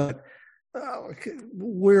us. But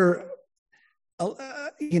we're, a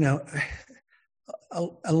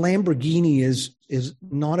Lamborghini is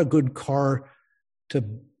not a good car to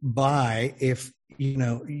buy if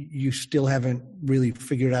you still haven't really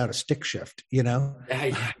figured out a stick shift, Yeah,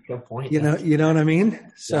 good point. You know what I mean?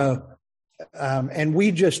 So, and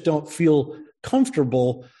we just don't feel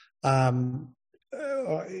comfortable. We've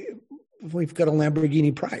got a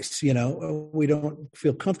Lamborghini price, we don't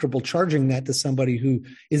feel comfortable charging that to somebody who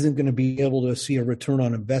isn't going to be able to see a return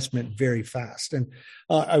on investment very fast. And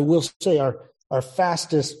I will say our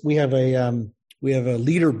fastest, we have a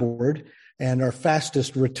leaderboard, and our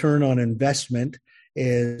fastest return on investment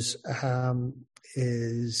is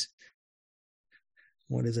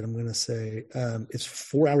what is it? I'm going to say it's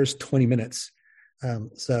 4 hours, 20 minutes.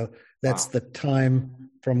 So that's the time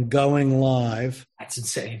from going live. That's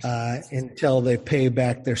insane. Until they pay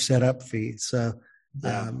back their setup fee. So,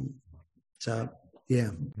 yeah.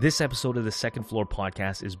 This episode of the Second Floor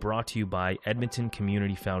Podcast is brought to you by Edmonton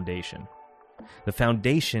Community Foundation. The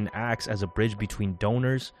foundation acts as a bridge between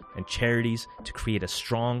donors and charities to create a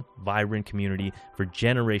strong, vibrant community for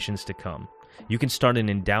generations to come. You can start an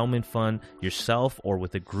endowment fund yourself or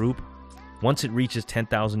with a group. Once it reaches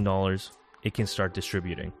 $10,000, it can start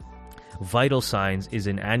distributing. Vital Signs is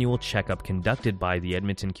an annual checkup conducted by the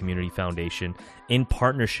Edmonton Community Foundation in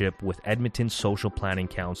partnership with Edmonton Social Planning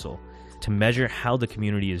Council to measure how the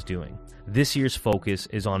community is doing. This year's focus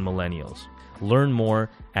is on millennials. Learn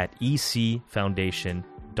more at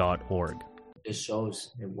ecfoundation.org. It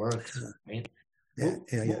shows it works, right?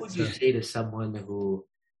 What would you say to someone who,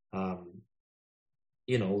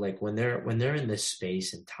 like when they're in this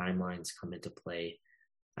space and timelines come into play?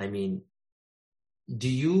 I mean, do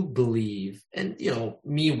you believe, and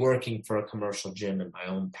me working for a commercial gym in my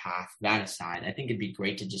own path, that aside, I think it'd be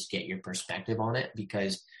great to just get your perspective on it,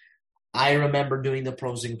 because I remember doing the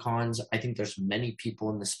pros and cons. I think there's many people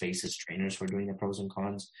in the space as trainers who are doing the pros and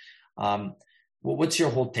cons. What's your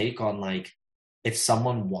whole take on, like, if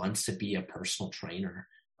someone wants to be a personal trainer,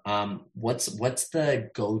 what's the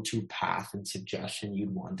go-to path and suggestion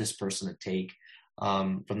you'd want this person to take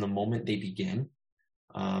from the moment they begin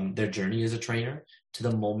their journey as a trainer to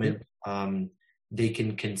the moment they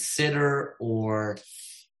can consider or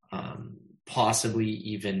possibly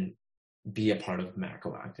even be a part of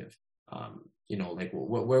Macroactive?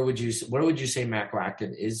 Where would you say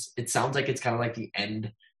Macroactive is? It sounds like it's kind of like the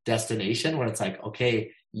end destination where it's like,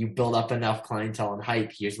 okay, you build up enough clientele and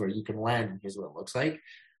hype, here's where you can land, here's what it looks like.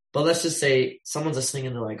 But let's just say someone's listening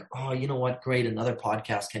and they're like, oh, you know what, great, another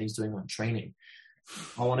podcast Kenny's doing on training.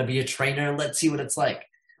 I want to be a trainer, let's see what it's like.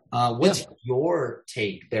 What's your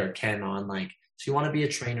take there, Ken, on, like, so you want to be a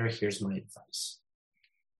trainer, here's my advice?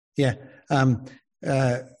 Yeah.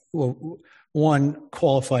 Well, one,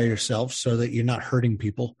 qualify yourself so that you're not hurting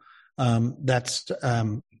people. That's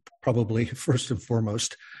probably first and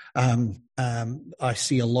foremost. I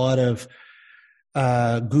see a lot of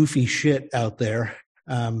goofy shit out there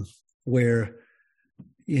where,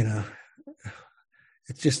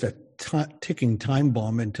 it's just a ticking time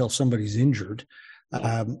bomb until somebody's injured.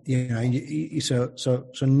 So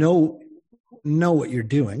know what you're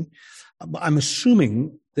doing. I'm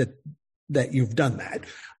assuming that you've done that.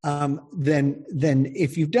 Then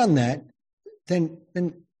if you've done that, then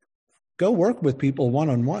go work with people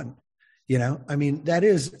one-on-one. That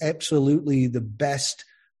is absolutely the best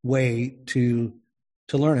way to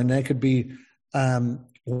learn. And that could be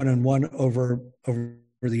one-on-one over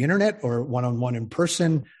the internet or one-on-one in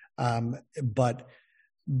person. But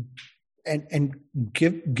and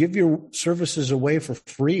give your services away for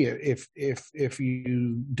free if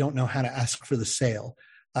you don't know how to ask for the sale.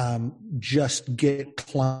 Just get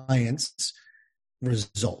clients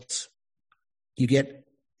results. You get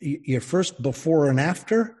your first before and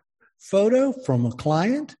after photo from a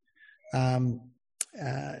client.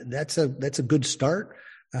 That's a good start.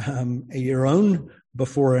 Your own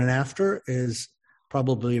before and after is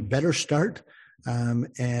probably a better start.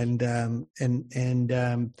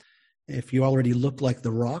 If you already look like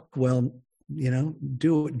The Rock, well,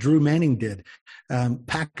 do what Drew Manning did.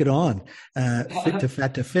 Pack it on, fit to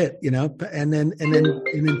fat to fit, and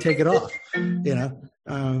then take it off,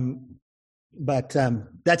 But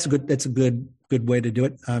that's a good way to do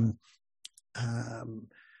it.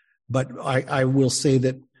 But I will say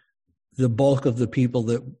that the bulk of the people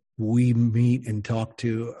that we meet and talk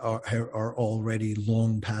to are already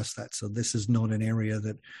long past that. So this is not an area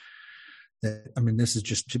that this is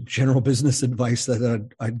just general business advice that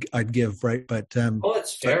I'd give, right? But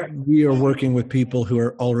that's fair. We are working with people who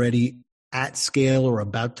are already at scale or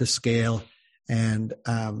about to scale, and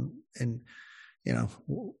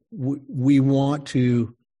we want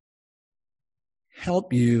to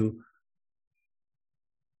help you,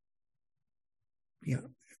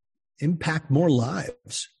 impact more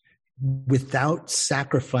lives without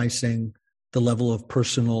sacrificing the level of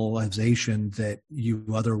personalization that you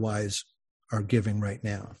otherwise are giving right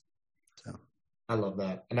now. So I love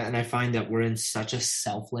that. And I find that we're in such a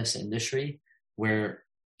selfless industry where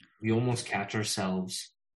we almost catch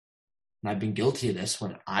ourselves. And I've been guilty of this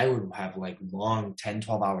when I would have like long 10,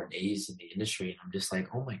 12-hour days in the industry. And I'm just like,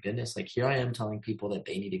 oh my goodness, like here I am telling people that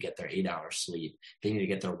they need to get their 8-hour sleep. They need to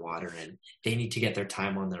get their water in. They need to get their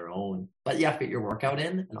time on their own. But you have to get your workout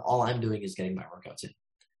in. And all I'm doing is getting my workouts in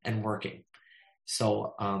and working.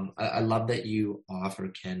 So I love that you offer,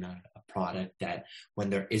 Ken, a product that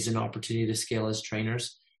when there is an opportunity to scale as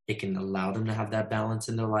trainers, it can allow them to have that balance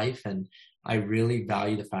in their life. And I really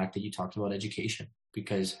value the fact that you talked about education,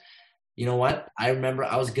 because you know what? I remember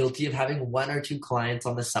I was guilty of having 1 or 2 clients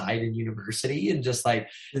on the side in university, and just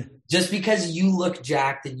because you look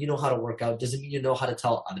jacked and you know how to work out doesn't mean you know how to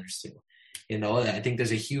tell others to. I think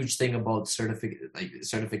there's a huge thing about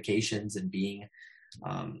certifications and being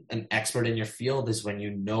an expert in your field is when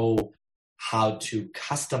you know how to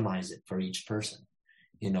customize it for each person.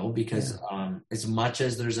 Because as much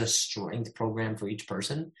as there's a strength program for each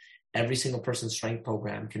person, every single person's strength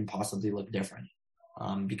program can possibly look different.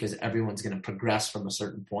 Because everyone's going to progress from a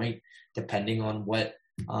certain point depending on what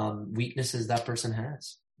weaknesses that person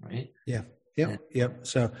has, right? Yeah.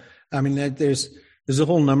 So, there's a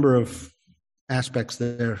whole number of aspects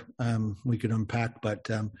there we could unpack, but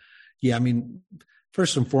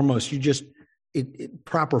first and foremost,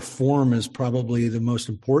 proper form is probably the most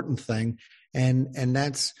important thing, and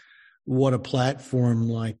that's what a platform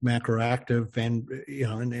like Macroactive and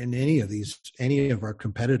any of our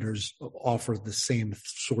competitors offer the same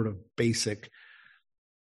sort of basic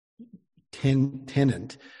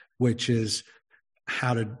tenet, which is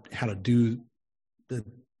how to do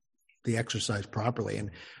the exercise properly. And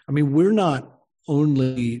we're not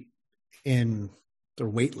only in the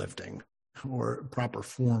weightlifting or proper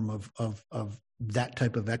form of that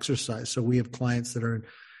type of exercise. So we have clients that are in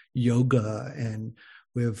yoga, and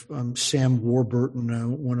we have Sam Warburton,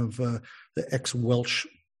 one of the ex-Welsh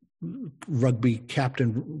rugby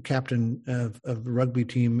captain of the rugby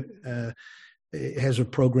team, has a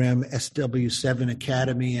program, SW7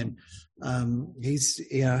 Academy, and he's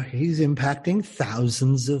impacting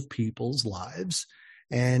thousands of people's lives,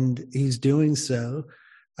 and he's doing so,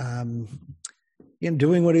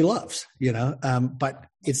 doing what he loves, But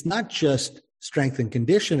it's not just strength and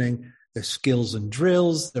conditioning. There's skills and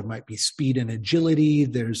drills. There might be speed and agility.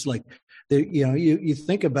 There's you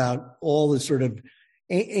think about all the sort of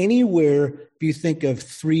anywhere. If you think of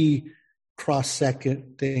 3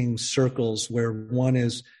 cross-secting circles, where one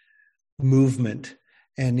is movement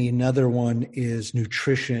and another one is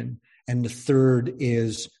nutrition and the third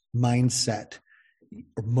is mindset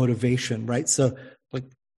or motivation, right? So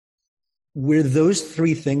where those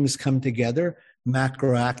 3 things come together,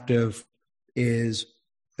 Macroactive is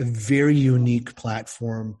a very unique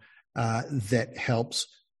platform that helps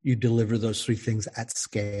you deliver those 3 things at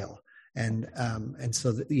scale. And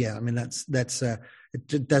so, that's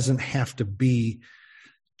it doesn't have to be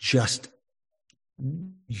just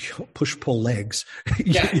push, pull legs.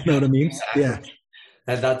 You know what I mean? Exactly. Yeah.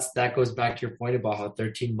 And that goes back to your point about how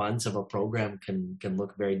 13 months of a program can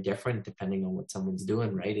look very different depending on what someone's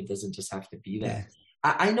doing, right? It doesn't just have to be that.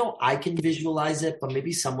 Yeah. I know I can visualize it, but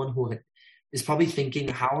maybe someone who is probably thinking,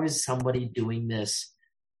 how is somebody doing this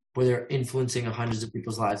where they're influencing hundreds of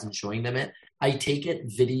people's lives and showing them it. I take it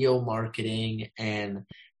video marketing and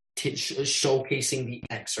showcasing the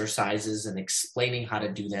exercises and explaining how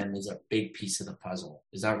to do them is a big piece of the puzzle.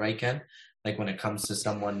 Is that right, Ken? Like when it comes to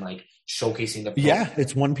someone like showcasing the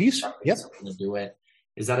it's one piece. Yep. To do it.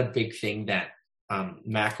 Is that a big thing that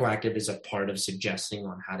Macroactive is a part of suggesting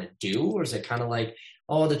on how to do? Or is it kind of like,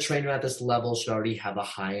 oh, the trainer at this level should already have a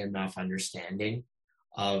high enough understanding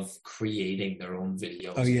of creating their own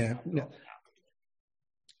videos? Oh, yeah. No.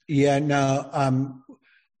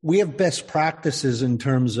 We have best practices in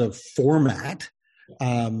terms of format.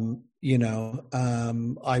 I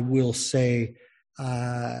will say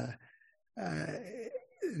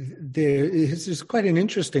this is quite an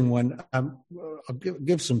interesting one. I'll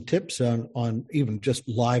give some tips on even just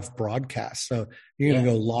live broadcasts. So you're going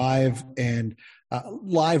to go live, and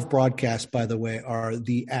live broadcasts, by the way, are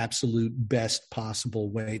the absolute best possible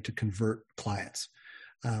way to convert clients.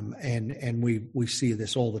 And we see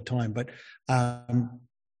this all the time. But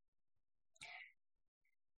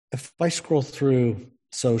if I scroll through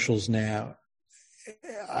socials now,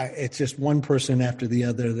 it's just one person after the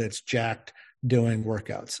other that's jacked doing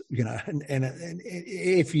workouts, and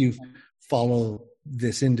if you follow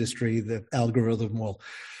this industry, the algorithm will,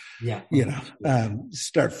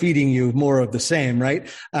 start feeding you more of the same, right?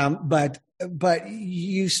 But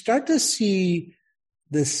you start to see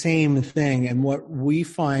the same thing. And what we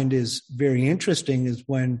find is very interesting is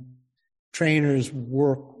when trainers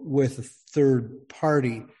work with a third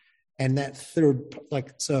party, and that third,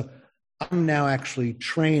 so I'm now actually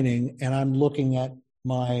training and I'm looking at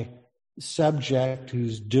my subject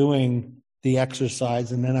who's doing the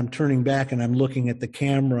exercise, and then I'm turning back and I'm looking at the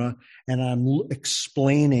camera and I'm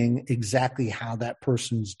explaining exactly how that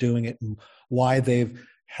person's doing it and why they've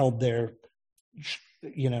held they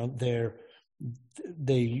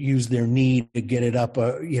use their knee to get it up,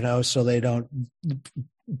 so they don't,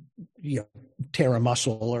 tear a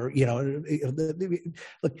muscle, or,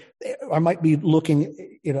 look, I might be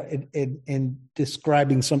looking, and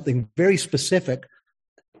describing something very specific.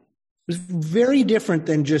 It's very different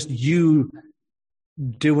than just you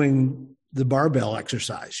doing the barbell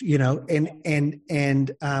exercise,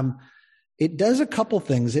 and it does a couple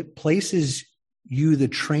things. It places you, the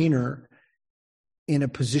trainer, in a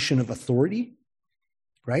position of authority,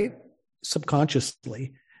 right?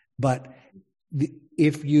 Subconsciously. But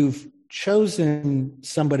if you've chosen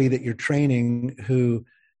somebody that you're training who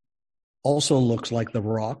also looks like The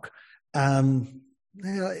Rock,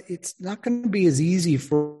 it's not going to be as easy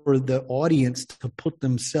for the audience to put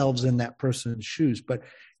themselves in that person's shoes. But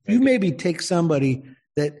if you maybe take somebody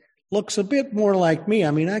that looks a bit more like me,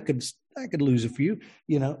 I mean, I could lose a few,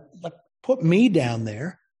 put me down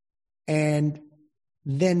there, and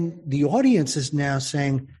then the audience is now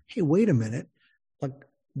saying, hey, wait a minute, like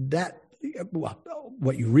that. Well,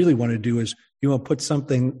 what you really want to do is you want to put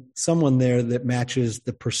someone there that matches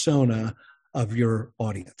the persona of your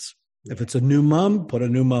audience. If it's a new mom, put a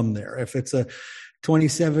new mom there. If it's a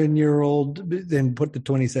 27-year-old, then put the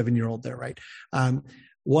 27-year-old there, right?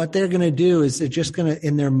 What they're going to do is they're just going to,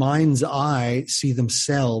 in their mind's eye, see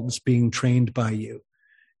themselves being trained by you.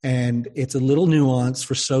 And it's a little nuance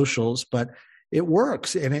for socials, but it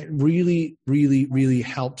works, and it really, really, really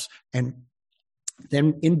helps. And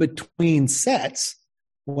then in between sets,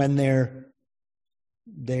 when they're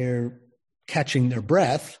catching their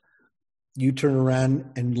breath, you turn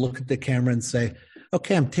around and look at the camera and say,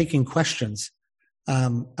 okay, I'm taking questions.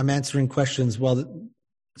 I'm answering questions while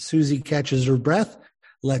Susie catches her breath.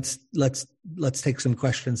 Let's take some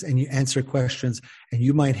questions, and you answer questions, and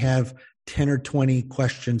you might have 10 or 20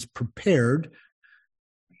 questions prepared,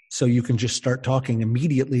 so you can just start talking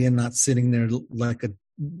immediately and not sitting there like a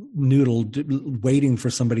noodle waiting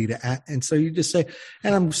for somebody to act. And so you just say,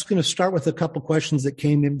 and I'm just going to start with a couple questions that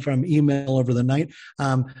came in from email over the night.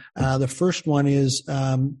 The first one is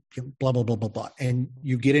blah, blah, blah, blah, blah. And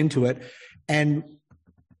you get into it. And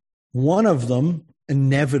one of them,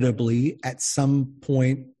 inevitably, at some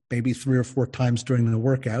point, maybe 3 or 4 times during the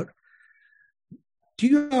workout, do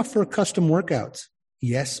you offer custom workouts?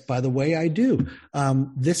 Yes, by the way, I do.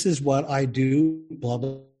 This is what I do, blah,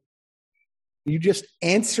 blah. You just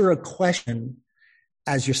answer a question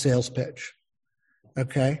as your sales pitch.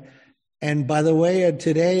 Okay. And by the way,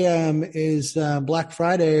 today is Black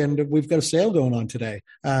Friday, and we've got a sale going on today.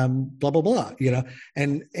 Blah, blah, blah,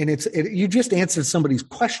 and you just answered somebody's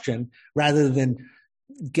question rather than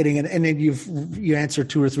getting it, and then you answer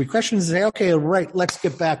 2 or 3 questions and say, okay, right, let's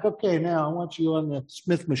get back. Okay, now I want you on the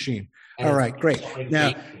Smith machine. And all right, great.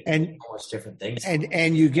 Now, and different things.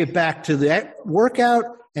 And you get back to that workout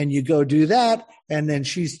and you go do that. And then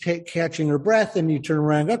she's catching her breath and you turn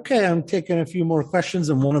around. Okay, I'm taking a few more questions.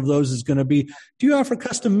 And one of those is going to be, do you offer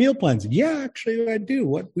custom meal plans? Yeah, actually I do.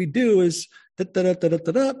 What we do is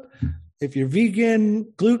if you're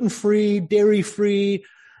vegan, gluten-free, dairy-free,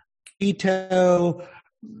 keto,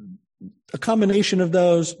 a combination of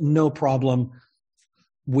those, no problem.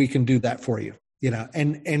 We can do that for you,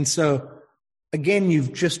 and so again,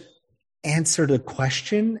 you've just answered a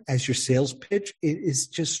question as your sales pitch. It is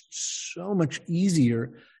just so much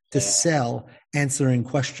easier to sell answering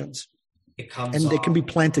questions. They can be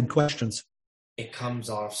planted questions. It comes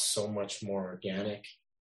off so much more organic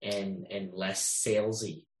and less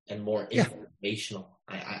salesy and more informational.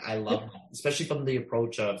 I love that, especially from the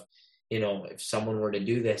approach of, if someone were to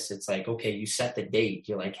do this, it's like, okay, you set the date.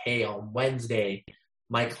 You're like, hey, on Wednesday,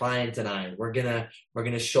 my client and I, we're gonna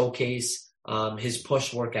showcase his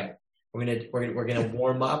push workout. We're gonna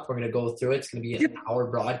warm up. We're gonna go through it. It's gonna be an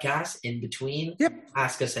hour broadcast in between.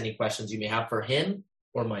 Ask us any questions you may have for him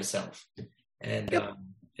or myself. And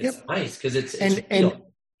it's nice because it's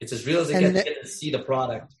real. It's as real as it gets. You get to see the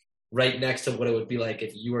product right next to what it would be like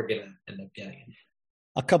if you were gonna end up getting it.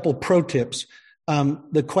 A couple pro tips.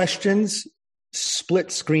 The questions,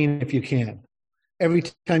 split screen if you can. Every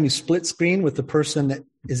time you split screen with the person that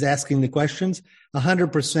is asking the questions,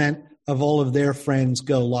 100% of all of their friends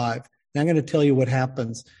go live. Now I'm going to tell you what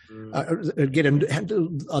happens. Get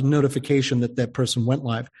a notification that person went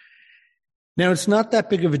live. Now it's not that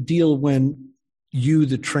big of a deal when you,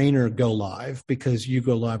 the trainer, go live because you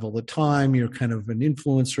go live all the time. You're kind of an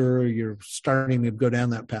influencer. You're starting to go down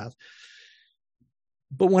that path.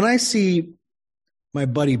 But when I see my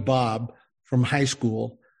buddy Bob from high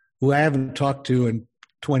school, who I haven't talked to in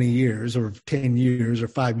 20 years or 10 years or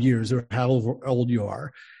 5 years or however old you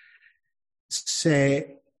are, I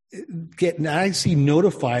see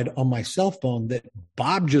notified on my cell phone that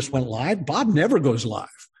Bob just went live. Bob never goes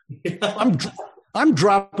live. I'm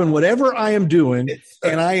dropping whatever I am doing,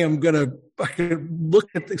 and I am going to look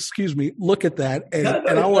at that, and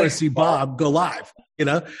I want to see Bob go live.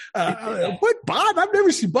 What, Bob? I've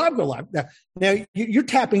never seen Bob go live. Now you're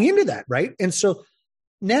tapping into that, right? And so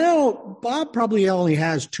now Bob probably only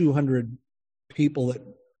has 200 people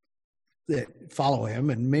that follow him,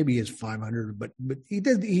 and maybe it's 500, but he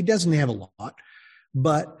doesn't have a lot.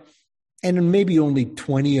 And maybe only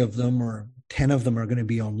 20 of them or 10 of them are going to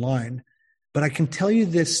be online. But I can tell you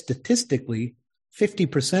this statistically,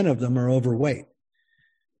 50% of them are overweight.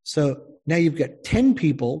 So now you've got 10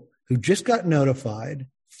 people who just got notified.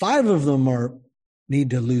 5 of them need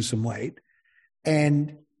to lose some weight.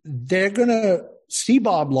 And they're going to see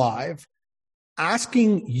Bob live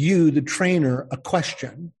asking you, the trainer, a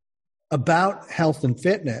question about health and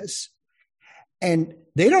fitness. And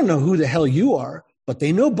they don't know who the hell you are, but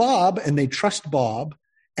they know Bob and they trust Bob.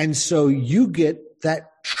 And so you get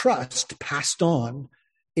that trust passed on.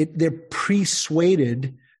 They're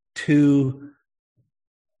persuaded to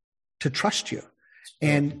trust you.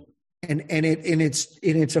 And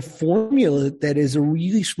it's a formula that is a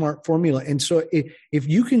really smart formula. And so if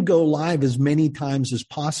you can go live as many times as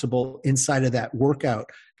possible inside of that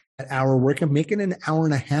workout, that hour workout, make it an hour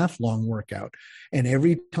and a half long workout. And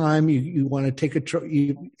every time you want to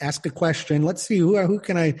you ask a question, let's see, who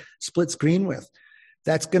can I split screen with?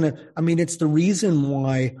 That's it's the reason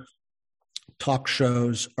why talk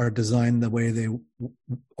shows are designed the way they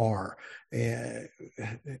are. The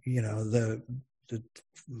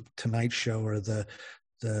Tonight Show or the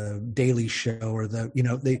Daily Show or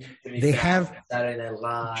they have Saturday Night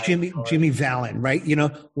Live, Jimmy Fallon, right?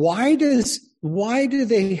 Why do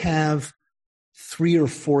they have 3 or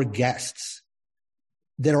 4 guests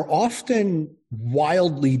that are often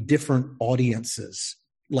wildly different audiences,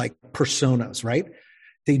 like personas, right?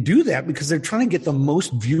 They do that because they're trying to get the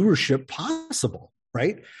most viewership possible,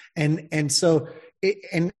 right? And so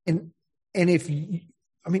if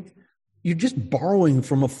you're just borrowing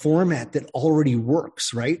from a format that already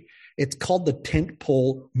works, right? It's called the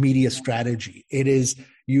tentpole media strategy. It is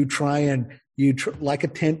like a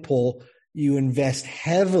tentpole, you invest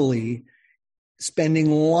heavily,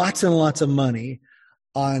 spending lots and lots of money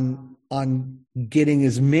on getting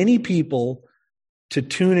as many people to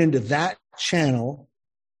tune into that channel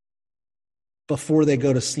before they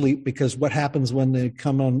go to sleep, because what happens when they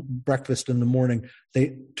come on breakfast in the morning,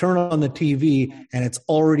 they turn on the TV and it's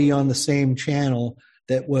already on the same channel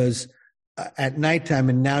that was at nighttime,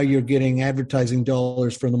 and now you're getting advertising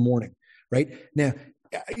dollars for the morning, right? Now,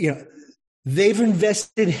 They've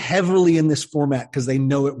invested heavily in this format because they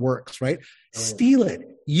know it works, right? Steal it,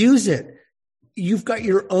 use it. You've got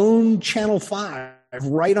your own Channel 5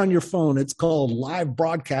 right on your phone. It's called live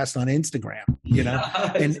broadcast on Instagram,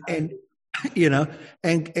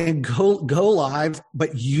 and go live,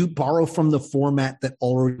 but you borrow from the format that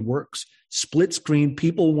already works. Split screen.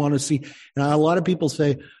 People want to see. And a lot of people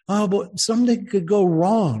say, "Oh, but something could go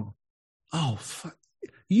wrong." Oh, fuck.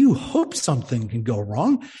 You hope something can go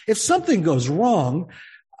wrong. If something goes wrong,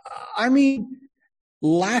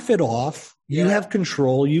 laugh it off. You have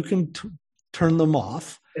control. You can turn them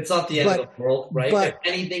off. It's not the end of the world, right? If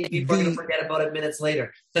anything, people are going to forget about it minutes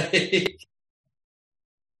later. They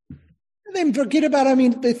forget about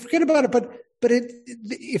it. But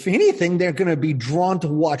if anything, they're going to be drawn to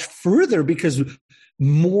watch further because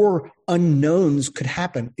more unknowns could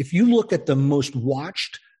happen. If you look at the most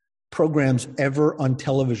watched programs ever on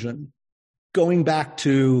television, going back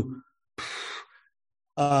to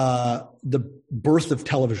the birth of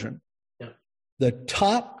television, the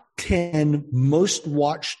top 10 most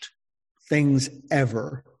watched things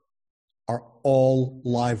ever are all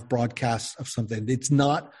live broadcasts of something. It's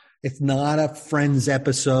not a Friends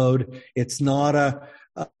episode. It's not a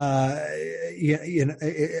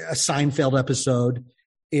Seinfeld episode.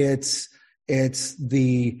 It's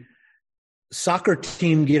the soccer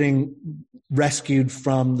team getting rescued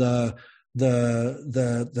from the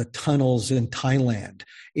tunnels in Thailand.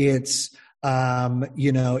 It's an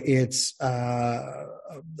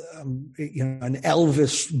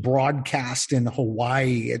Elvis broadcast in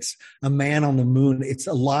Hawaii. It's a man on the moon. It's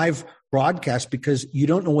a live broadcast because you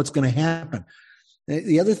don't know what's going to happen.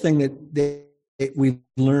 The other thing that we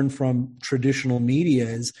learned from traditional media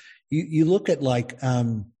is you look at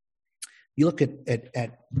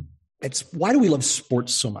it's why do we love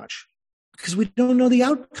sports so much? Because we don't know the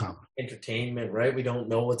outcome. Entertainment, right? We don't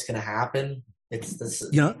know what's going to happen. It's the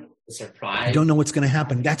surprise. You don't know what's going to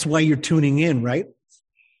happen. That's why you're tuning in, right?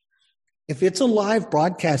 If it's a live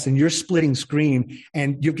broadcast and you're splitting screen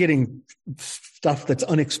and you're getting stuff that's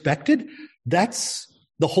unexpected, that's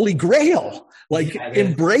the holy grail.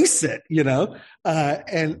 Embrace it,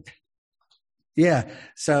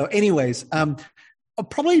 So anyways,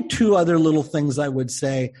 probably two other little things I would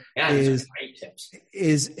say is great tips.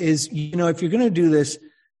 Is if you're going to do this,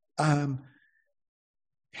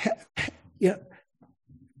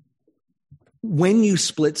 when you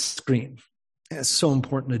split screen, it's so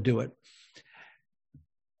important to do it.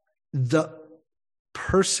 The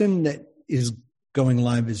person that is going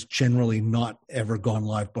live is generally not ever gone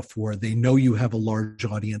live before. They know you have a large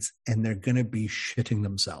audience and they're going to be shitting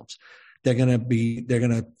themselves. They're going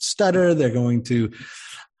to stutter. They're going to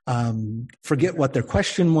forget what their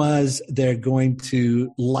question was. They're going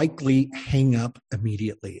to likely hang up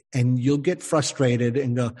immediately. And you'll get frustrated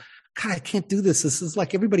and go, God, I can't do this. This is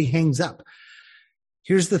like everybody hangs up.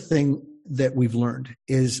 Here's the thing that we've learned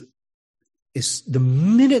is the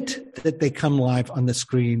minute that they come live on the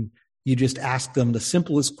screen, you just ask them the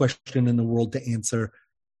simplest question in the world to answer.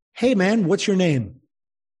 Hey, man, what's your name?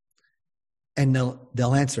 And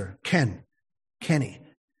they'll answer, Kenny.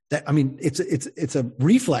 It's a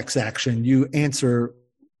reflex action. You answer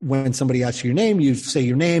when somebody asks your name, you say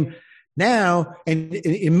your name now, and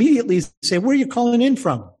immediately say, where are you calling in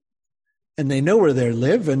from? And they know where they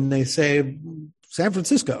live, and they say San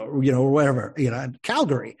Francisco, or wherever,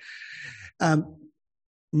 Calgary.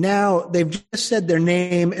 Now they've just said their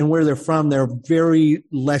name and where they're from. They're very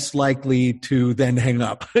less likely to then hang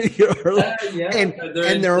up. And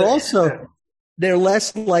they're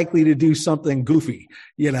less likely to do something goofy,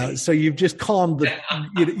 so you've just calmed the,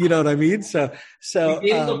 you know what I mean? So you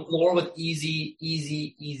gave the floor with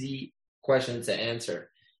easy questions to answer.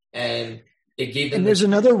 And it gave them. And there's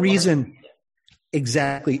another reason.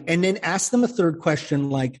 Exactly. And then ask them a third question,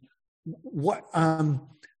 like,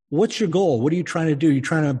 what's your goal? What are you trying to do? Are you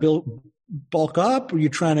trying to bulk up? Are you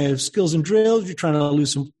trying to have skills and drills? You're trying to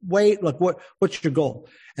lose some weight? Like what's your goal?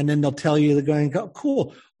 And then they'll tell you, they're going, oh,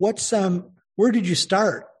 cool. Where did you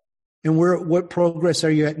start? And what progress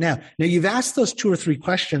are you at now? Now you've asked those 4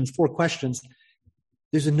 questions.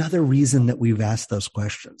 There's another reason that we've asked those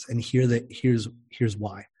questions. And here's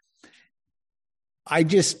why. I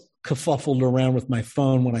just kerfuffled around with my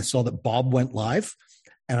phone when I saw that Bob went live.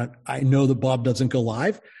 And I know that Bob doesn't go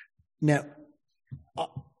live. Now,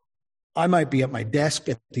 I might be at my desk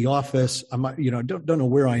at the office. I might, don't know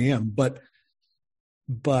where I am, but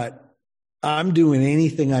I'm doing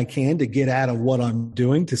anything I can to get out of what I'm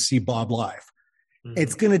doing to see Bob live. Mm-hmm.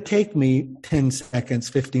 It's going to take me 10 seconds,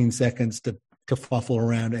 15 seconds to kerfuffle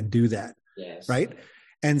around and do that. Yes. Right.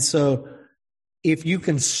 And so if you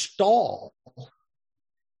can stall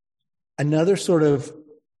another sort of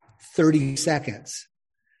 30 seconds,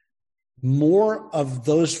 more of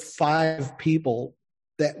those 5 people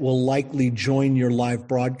that will likely join your live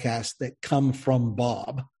broadcast that come from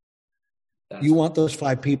Bob. You want those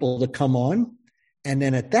 5 people to come on. And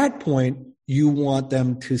then at that point, you want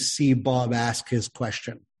them to see Bob ask his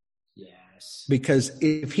question. Yes. Because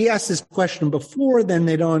if he asks his question before, then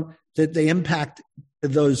the impact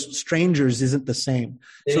of those strangers isn't the same.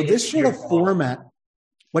 So this sort of format,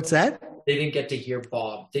 what's that? They didn't get to hear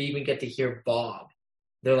Bob. They even get to hear Bob.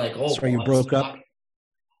 They're like, oh, sorry, you broke up.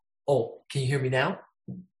 Oh, can you hear me now?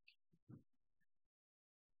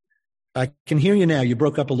 I can hear you now. You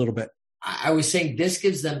broke up a little bit. I was saying this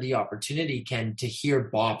gives them the opportunity, Ken, to hear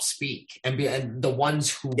Bob speak, and the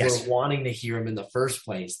ones who were wanting to hear him in the first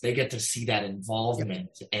place, they get to see that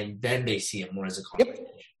involvement, and then they see it more as a conversation,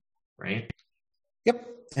 right? Yep.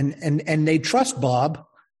 And they trust Bob,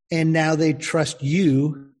 and now they trust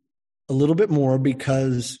you a little bit more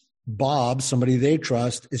because Bob, somebody they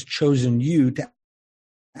trust, has chosen you to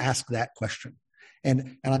ask that question.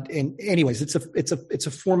 And anyways, it's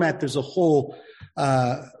a format. There's a whole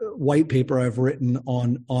white paper I've written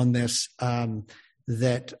on this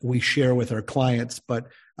that we share with our clients, but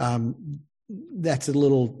that's a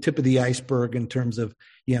little tip of the iceberg in terms of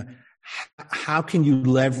how can you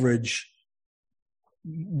leverage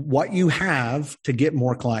what you have to get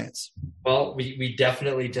more clients. Well, we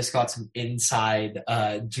definitely just got some inside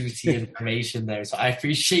juicy information there, so I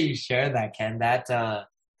appreciate you sharing that, Ken. That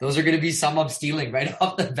those are going to be some I'm stealing right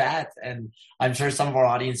off the bat. And I'm sure some of our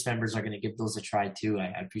audience members are going to give those a try too.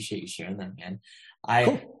 I appreciate you sharing them, man.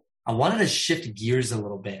 Cool. I wanted to shift gears a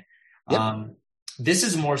little bit. Yep. This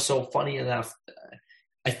is more so funny enough.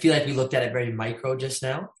 I feel like we looked at it very micro just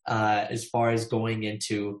now, as far as going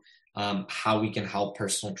into how we can help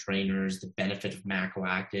personal trainers, the benefit of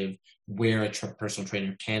Macroactive, where a personal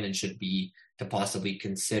trainer can and should be to possibly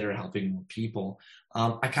consider helping more people.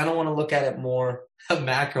 I kind of want to look at it more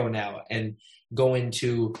macro now and go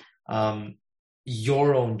into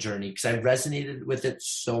your own journey, because I resonated with it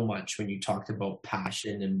so much when you talked about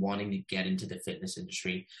passion and wanting to get into the fitness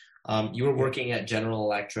industry. You were working at General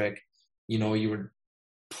Electric, you were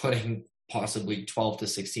putting possibly 12 to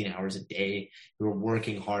 16 hours a day. You were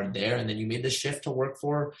working hard there, and then you made the shift to work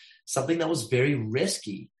for something that was very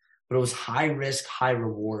risky, but it was high risk, high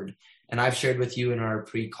reward. And I've shared with you in our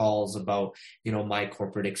pre-calls about, my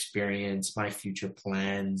corporate experience, my future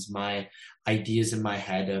plans, my ideas in my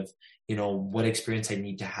head of, what experience I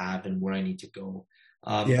need to have and where I need to go.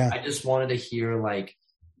 I just wanted to hear,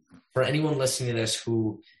 for anyone listening to this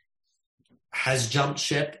who has jumped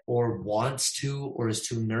ship or wants to, or is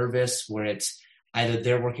too nervous, where it's either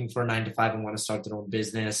they're working for a 9-to-5 and want to start their own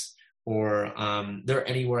business, or they're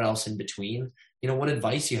anywhere else in between, what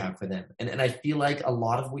advice you have for them. And I feel like a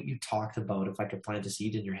lot of what you talked about, if I could plant a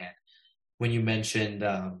seed in your head, when you mentioned,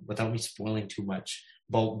 without me spoiling too much,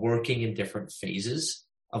 about working in different phases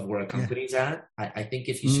of where a company's at, I think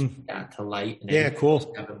if you speak that to light and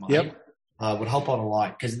cool. have in mind, would help out a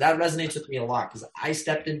lot, because that resonates with me a lot, because I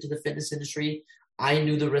stepped into the fitness industry. I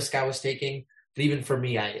knew the risk I was taking, but even for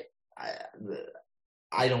me, I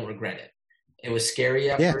don't regret it. It was scary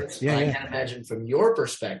at first, but I can't imagine from your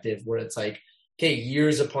perspective where it's like, okay,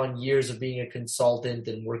 years upon years of being a consultant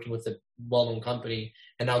and working with a well-known company,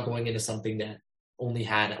 and now going into something that only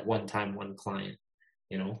had at one time one client,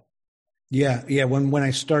 Yeah. When I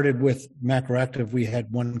started with Macroactive, we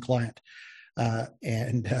had one client,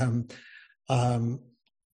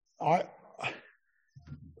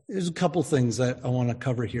 there's a couple things that I want to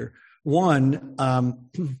cover here. One,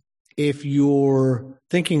 if you're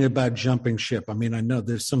thinking about jumping ship, I know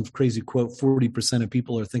there's some crazy quote, 40% of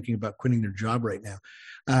people are thinking about quitting their job right now.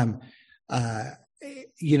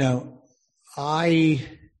 I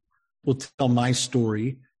will tell my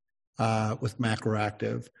story with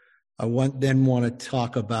Macroactive. I then want to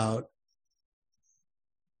talk about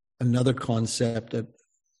another concept that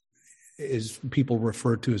is people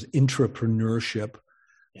refer to as intrapreneurship.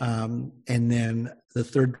 And then the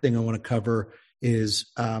third thing I want to cover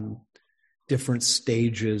is different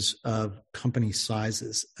stages of company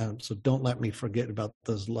sizes. So don't let me forget about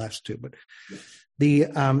those last two. But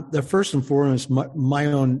the first and foremost, my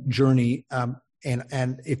own journey,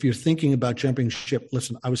 and if you're thinking about jumping ship,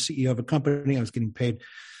 listen, I was CEO of a company. I was getting paid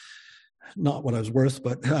not what I was worth,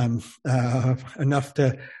 but enough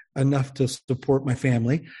to support my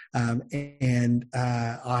family. And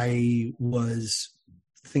I was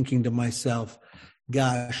thinking to myself,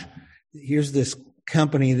 gosh, here's this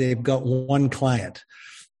company, they've got one client.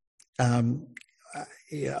 I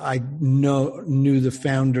knew the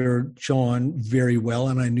founder, John, very well,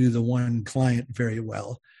 and I knew the one client very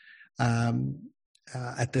well.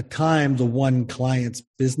 At the time, the one client's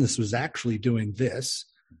business was actually doing this.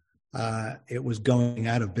 It was going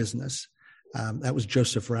out of business. That was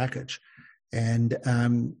Joseph Rakich. And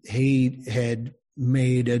he had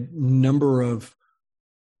made a number of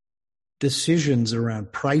decisions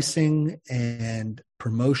around pricing and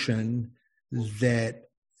promotion that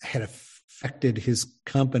had affected his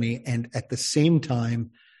company. And at the same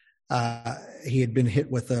time, he had been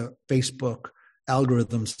hit with a Facebook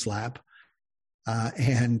algorithm slap.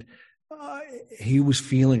 And he was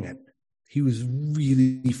feeling it. He was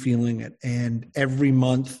really feeling it. And every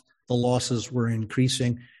month the losses were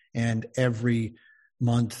increasing, and every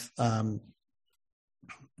month, they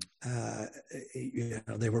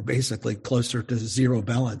were basically closer to zero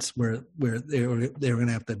balance, where they were going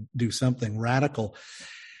to have to do something radical.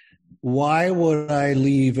 Why would I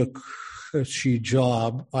leave a cushy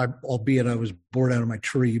job, albeit I was bored out of my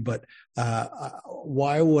tree, but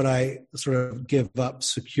why would I sort of give up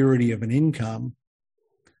security of an income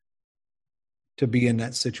to be in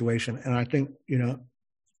that situation? And I think,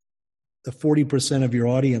 the 40% of your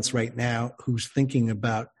audience right now who's thinking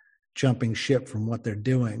about jumping ship from what they're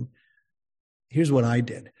doing, here's what I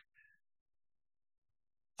did.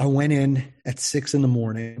 I went in at 6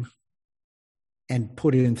 a.m. and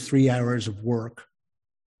put in 3 hours of work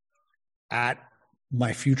at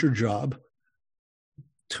my future job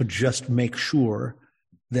to just make sure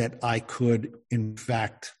that I could, in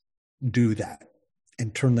fact, do that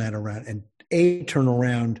and turn that around. And A, turn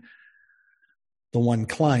around the one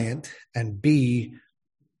client, and B,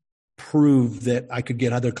 prove that I could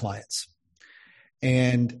get other clients.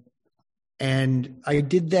 And I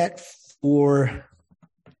did that for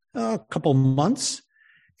a couple months,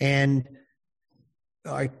 and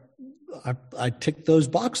I ticked those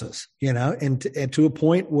boxes, and to a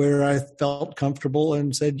point where I felt comfortable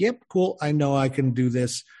and said, "Yep, cool. I know I can do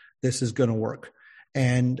this. This is going to work."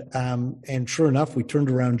 And sure enough, we turned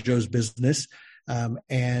around Joe's business,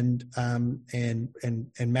 and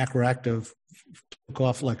Macroactive took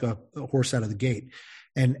off like a horse out of the gate,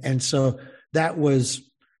 and so that was,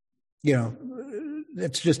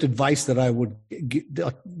 that's just advice that I would give.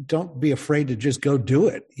 Don't be afraid to just go do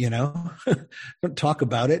it. Don't talk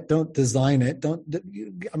about it. Don't design it.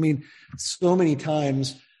 So many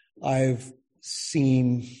times I've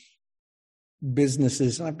seen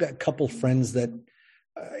businesses, and I've got a couple friends that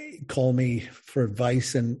call me for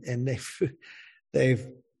advice, and they're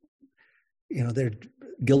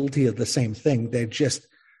guilty of the same thing. They just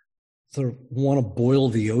sort of want to boil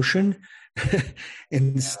the ocean.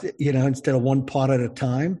 Instead of one pot at a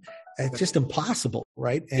time. It's just impossible,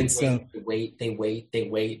 right? And they wait,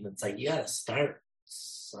 and it's like, you gotta start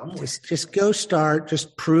somewhere. Just go start.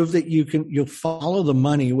 Just prove that you'll follow the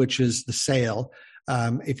money, which is the sale.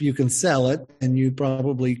 If you can sell it, then you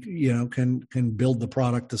probably can build the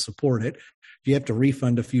product to support it. If you have to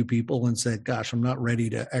refund a few people and say, "Gosh, I'm not ready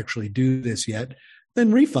to actually do this yet,"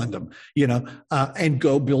 then refund them, and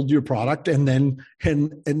go build your product and then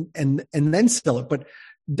sell it. But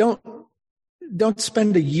don't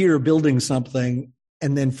spend a year building something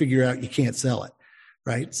and then figure out you can't sell it,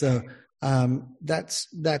 right? So that's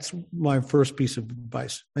my first piece of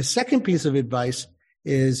advice. My second piece of advice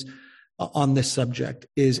is on this subject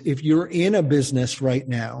is, if you're in a business right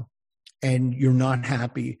now and you're not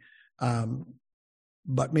happy,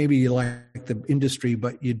 but maybe you like the industry,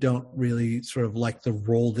 but you don't really sort of like the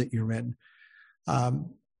role that you're in.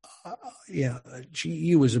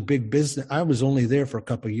 GE was a big business. I was only there for a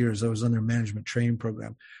couple of years. I was on their management training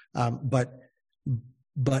program. But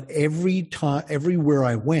everywhere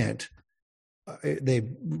I went, they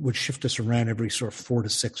would shift us around every sort of 4 to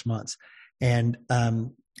 6 months. And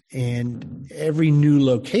every new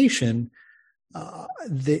location,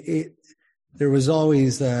 there was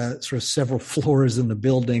always sort of several floors in the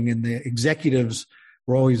building, and the executives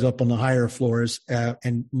were always up on the higher floors,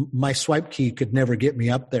 and my swipe key could never get me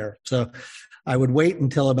up there. So I would wait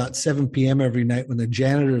until about 7 p.m. every night when the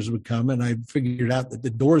janitors would come, and I figured out that the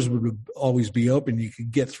doors would always be open. You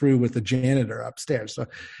could get through with the janitor upstairs. So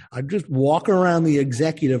I'd just walk around the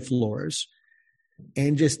executive floors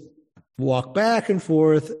and just walk back and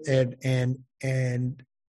forth, and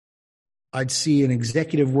I'd see an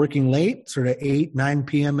executive working late, sort of 8, 9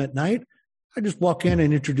 p.m. at night. I just walk in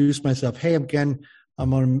and introduce myself. "Hey, I'm Ken.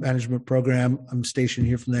 I'm on a management program. I'm stationed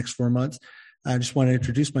here for the next 4 months. I just want to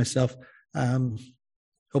introduce myself.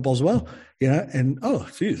 Hope all's well." And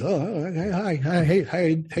geez, okay, hi,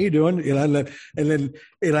 hey, how you doing? And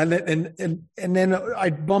then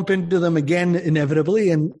I'd bump into them again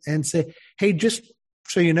inevitably and say, "Hey, just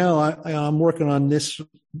so you know, I'm working on this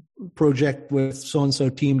project with so-and-so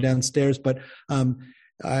team downstairs, but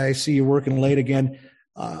I see you're working late again.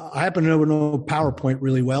 I happen to know PowerPoint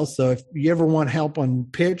really well. So if you ever want help on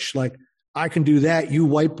pitch, like I can do that. You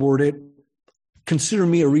whiteboard it. Consider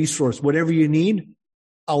me a resource. Whatever you need,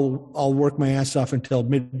 I'll work my ass off until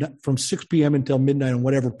midnight, from 6 p.m. until midnight on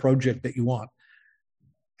whatever project that you want.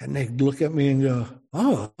 And they look at me and go,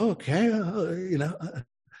 "Oh, okay,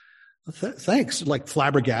 thanks," like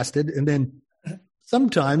flabbergasted. And then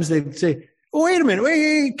sometimes they'd say, "Oh, wait a minute,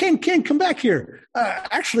 wait, Ken, come back here."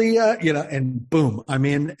 And boom, I'm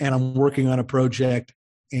in and I'm working on a project,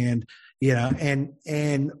 and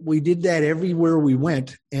and we did that everywhere we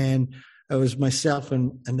went. And it was myself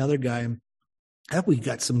and another guy, and we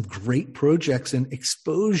got some great projects and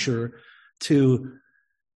exposure to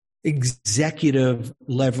executive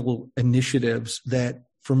level initiatives that,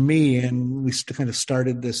 for me, and we kind of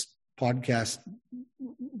started this podcast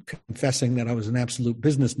confessing that I was an absolute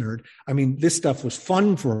business nerd. I mean, this stuff was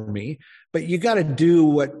fun for me, but you got to do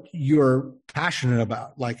what you're passionate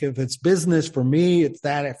about. Like if it's business, for me, it's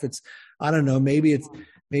that. If it's, I don't know, maybe it's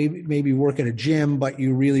maybe work at a gym, but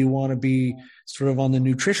you really want to be sort of on the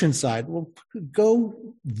nutrition side. Well,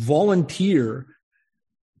 go volunteer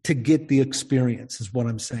to get the experience is what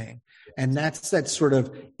I'm saying. And that's that sort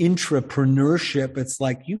of intrapreneurship. It's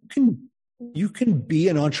like you can be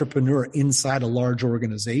an entrepreneur inside a large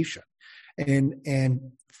organization and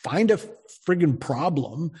find a friggin'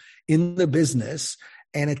 problem in the business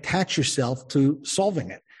and attach yourself to solving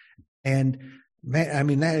it. And man, I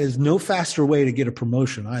mean, that is no faster way to get a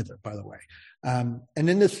promotion either, by the way. And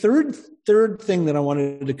then the third thing that I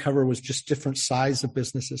wanted to cover was just different size of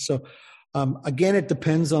businesses. So again, it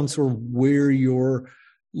depends on sort of where your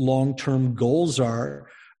long-term goals are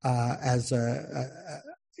as a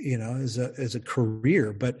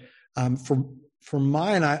career. But for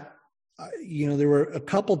mine, there were a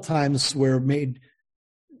couple times where I made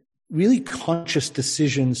really conscious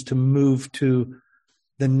decisions to move to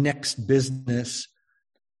the next business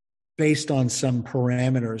based on some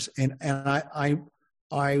parameters. And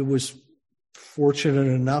I was fortunate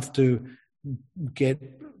enough to get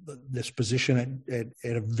this position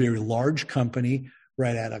at a very large company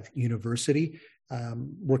right out of university.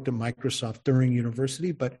 Worked at Microsoft during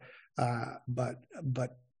university, but I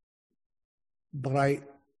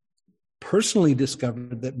personally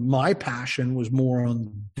discovered that my passion was more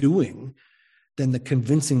on doing than the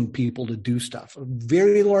convincing people to do stuff.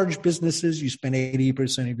 Very large businesses, you spend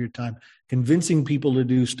 80% of your time convincing people to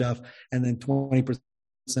do stuff, and then 20%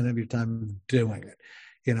 of your time doing it.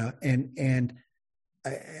 And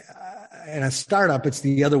a startup, it's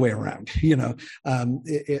the other way around,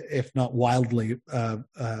 if not wildly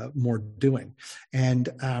more doing. And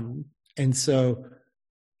so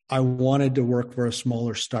I wanted to work for a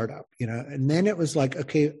smaller startup, and then it was like,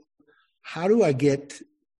 okay, how do I get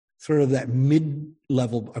sort of that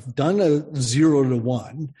mid-level? I've done a 0 to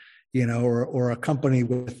 1, or a company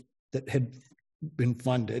that had been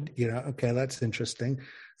funded, okay, that's interesting.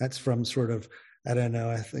 That's from sort of, I don't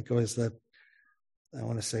know, I think it was I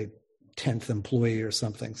want to say 10th employee or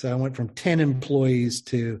something. So I went from 10 employees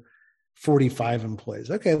to 45 employees.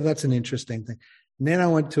 Okay, that's an interesting thing. And then I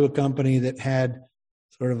went to a company that had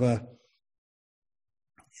sort of I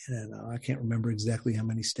can't remember exactly how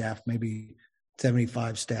many staff, maybe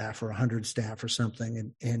 75 staff or 100 staff or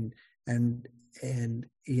something. And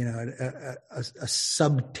a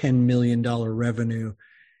sub $10 million revenue,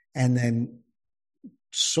 and then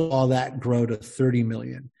saw that grow to 30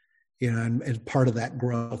 million. And as part of that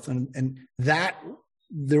growth, and that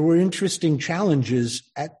there were interesting challenges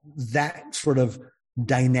at that sort of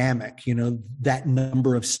dynamic, that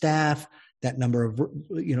number of staff, that number of,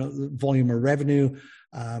 volume of revenue,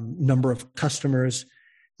 number of customers,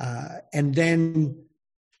 and then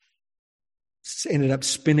ended up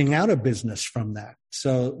spinning out a business from that.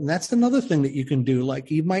 So that's another thing that you can do. Like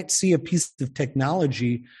you might see a piece of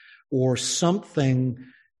technology or something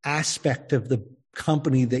aspect of the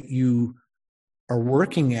company that you are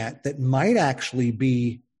working at that might actually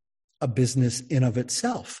be a business in of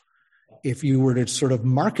itself. If you were to sort of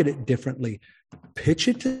market it differently, pitch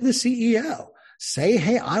it to the CEO, say,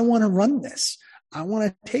 hey, I want to run this. I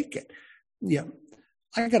want to take it.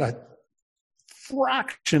 I got a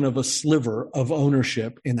fraction of a sliver of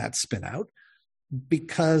ownership in that spin out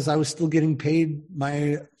because I was still getting paid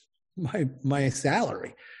my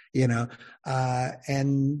salary. And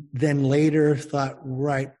then later thought,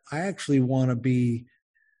 right, I actually I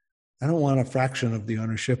don't want a fraction of the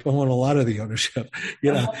ownership. I want a lot of the ownership,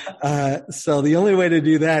 so the only way to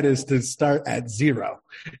do that is to start at 0.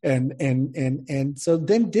 And so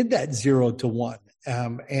then did that 0 to 1.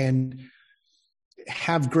 And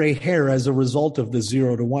have gray hair as a result of the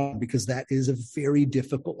 0 to 1, because that is a very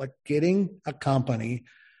difficult, like getting a company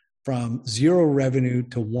from 0 revenue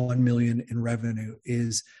to 1 million in revenue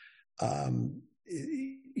is,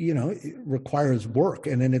 it requires work.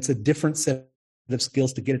 And then it's a different set of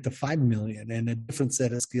skills to get it to 5 million and a different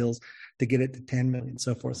set of skills to get it to 10 million,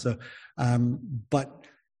 so forth. So, but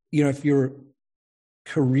if your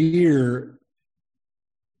career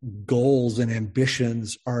goals and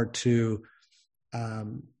ambitions are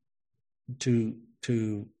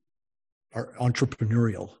are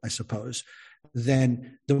entrepreneurial, I suppose,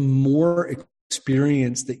 then the more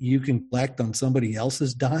experience that you can collect on somebody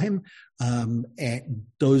else's dime at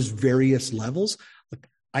those various levels,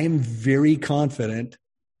 I am very confident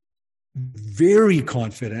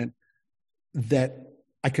that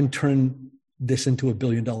I can turn this into a $1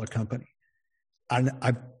 billion company. And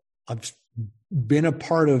I've been a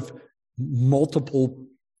part of multiple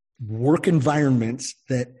work environments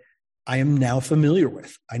that I am now familiar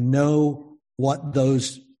with. I know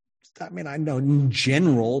I know in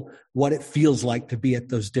general what it feels like to be at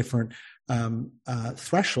those different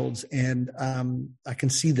thresholds, and I can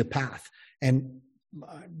see the path. And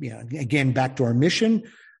again, back to our mission,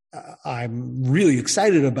 I'm really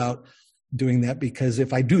excited about doing that, because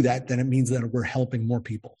if I do that, then it means that we're helping more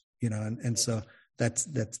people, and so that's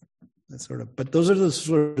sort of, but those are the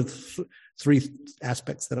sort of three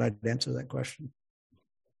aspects that I'd answer that question.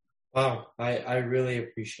 Wow. I really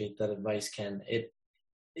appreciate that advice, Ken. It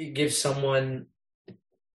gives someone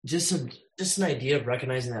just an idea of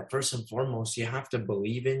recognizing that first and foremost, you have to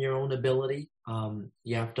believe in your own ability.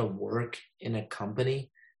 You have to work in a company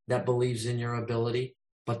that believes in your ability,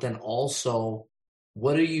 but then also,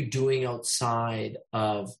 what are you doing outside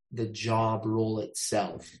of the job role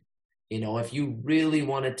itself? If you really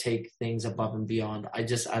want to take things above and beyond,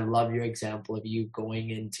 I love your example of you going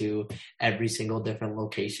into every single different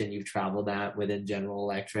location you've traveled at within General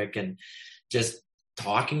Electric and just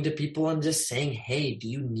talking to people and just saying, hey, do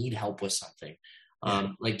you need help with something?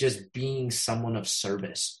 Like just being someone of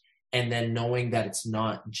service, and then knowing that it's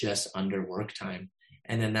not just under work time.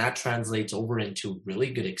 And then that translates over into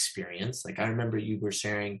really good experience. Like I remember you were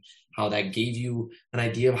sharing how that gave you an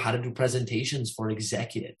idea of how to do presentations for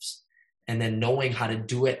executives, and then knowing how to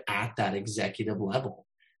do it at that executive level.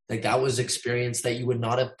 Like that was experience that you would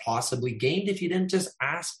not have possibly gained if you didn't just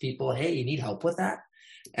ask people, hey, you need help with that?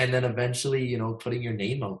 And then eventually, putting your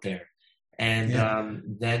name out there. And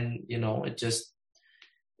then,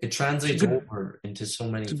 it translates over into so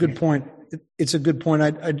many things. It's a good point. It's a good point.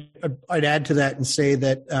 I'd add to that and say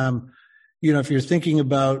that, if you're thinking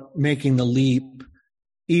about making the leap,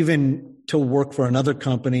 even to work for another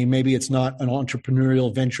company, maybe it's not an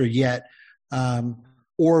entrepreneurial venture yet,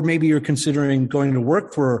 or maybe you're considering going to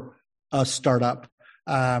work for a startup.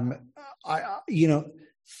 Think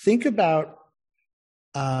about,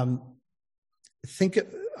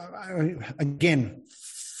 again,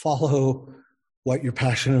 follow what you're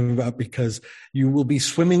passionate about, because you will be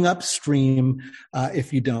swimming upstream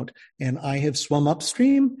if you don't. And I have swum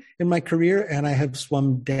upstream in my career, and I have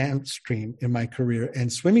swum downstream in my career.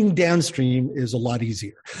 And swimming downstream is a lot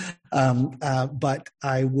easier. But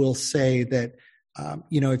I will say that,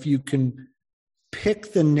 if you can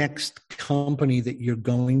pick the next company that you're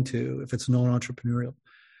going to, if it's non-entrepreneurial,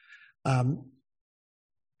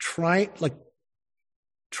 try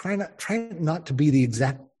not to be the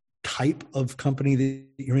exact type of company that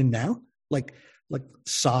you're in now, like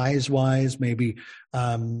size wise, maybe,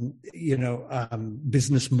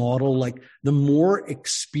 business model. Like the more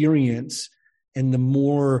experience and the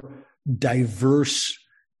more diverse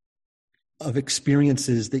of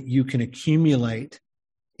experiences that you can accumulate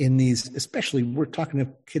in these, especially we're talking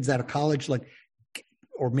to kids out of college,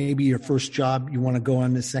 or maybe your first job, you want to go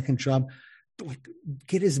on the second job,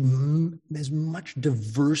 get as much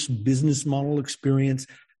diverse business model experience,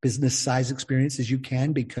 business size experience as you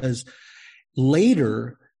can, because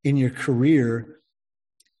later in your career,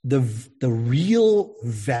 the real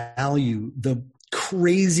value, the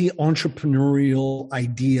crazy entrepreneurial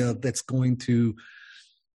idea that's going to,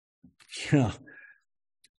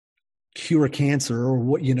 cure cancer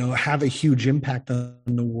or have a huge impact on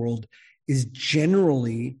the world is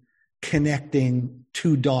generally connecting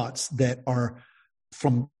two dots that are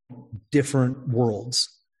from different worlds,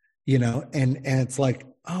 and it's like,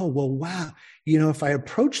 oh, well, wow. If I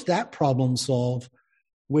approach that problem solve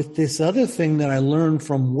with this other thing that I learned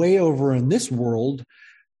from way over in this world,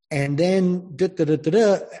 and then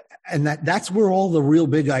and that's where all the real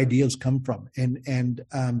big ideas come from. And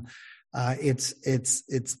it's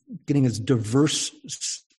getting as diverse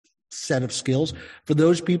set of skills. For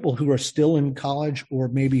those people who are still in college or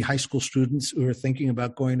maybe high school students who are thinking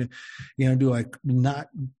about going to, do I not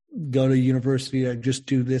go to university? I just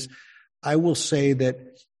do this. I will say that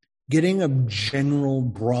getting a general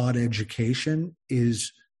broad education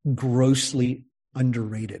is grossly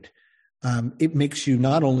underrated. It makes you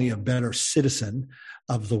not only a better citizen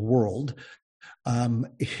of the world,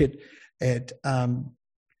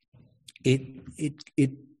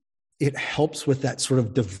 it helps with that sort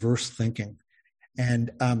of diverse thinking.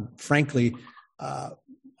 And frankly, I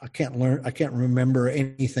can't remember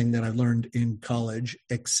anything that I learned in college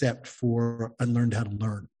except for I learned how to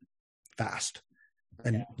learn fast.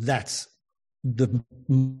 And that's the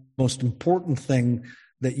most important thing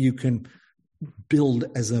that you can build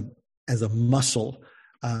as a muscle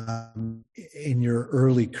in your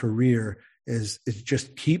early career is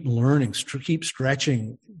just keep learning, keep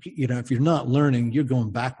stretching. If you're not learning, you're going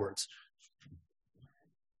backwards.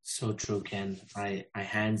 So true, Ken. I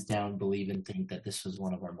hands down believe and think that this was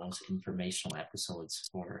one of our most informational episodes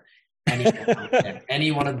for anyone out there.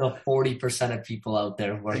 Any one of the 40% of people out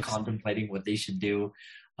there who are contemplating what they should do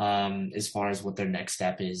as far as what their next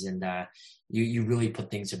step is. And you really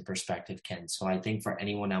put things in perspective, Ken. So I think for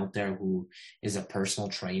anyone out there who is a personal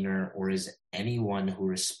trainer or is anyone who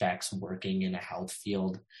respects working in a health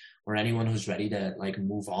field or anyone who's ready to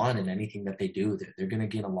move on in anything that they do, they're going to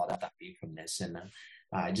gain a lot of value from this. And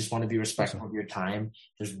I just want to be respectful of your time.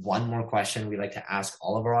 There's one more question we like to ask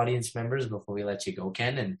all of our audience members before we let you go,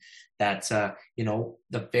 Ken. And that's, the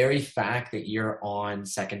very fact that you're on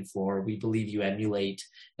Second Floor, we believe you emulate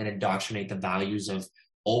and indoctrinate the values of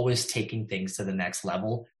always taking things to the next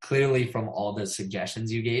level, clearly from all the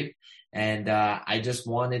suggestions you gave. And I just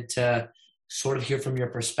wanted to sort of hear from your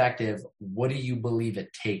perspective, what do you believe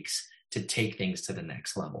it takes to take things to the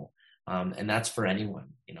next level? And that's for anyone,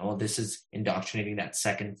 this is indoctrinating that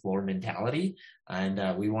second floor mentality.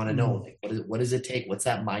 And we want to know, what does it take? What's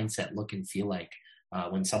that mindset look and feel like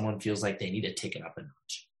when someone feels like they need to take it up a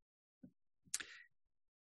notch?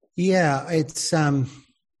 Yeah, it's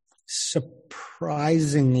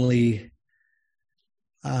surprisingly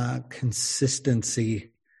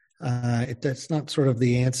consistency. That's not sort of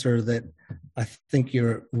the answer that I think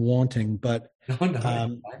you're wanting, but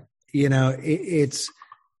it's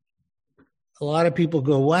a lot of people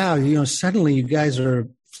go, wow, suddenly you guys are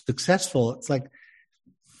successful. It's like,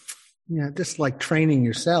 just like training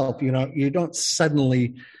yourself, you don't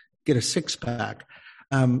suddenly get a six pack.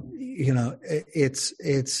 It's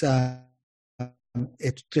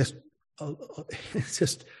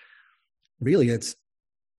just really, it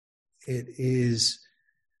is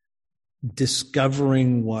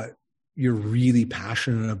discovering what you're really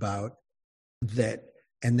passionate about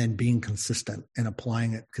and then being consistent and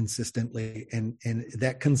applying it consistently. And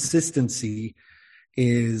that consistency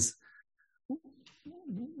is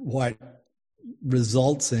what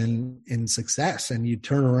results in success. And you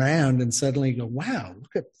turn around and suddenly go, wow,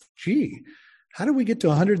 how do we get to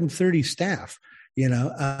 130 staff?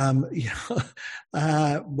 Well,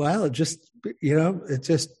 it's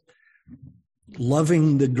just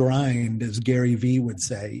loving the grind, as Gary Vee would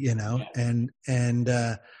say, and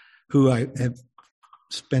who I have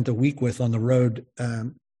spent a week with on the road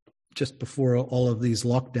just before all of these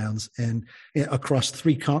lockdowns and across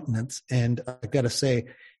 3 continents. And I got to say,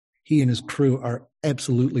 he and his crew are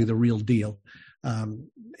absolutely the real deal.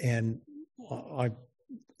 And I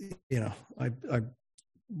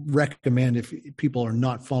recommend, if people are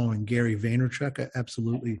not following Gary Vaynerchuk, I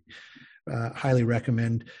absolutely highly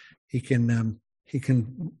recommend. He can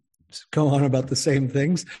go on about the same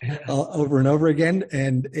things over and over again.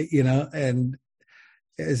 And, and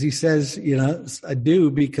as he says, I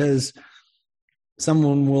do because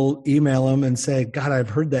someone will email him and say, God,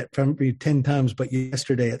 I've heard that from you 10 times, but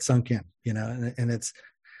yesterday it sunk in, and it's,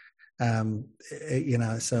 so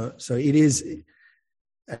it is,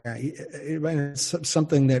 it's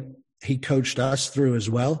something that he coached us through as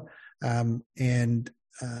well. I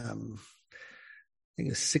think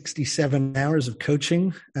it's 67 hours of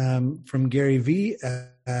coaching from Gary Vee.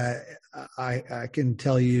 I can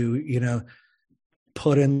tell you,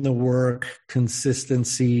 put in the work,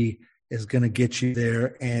 consistency is going to get you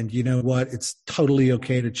there. And you know what? It's totally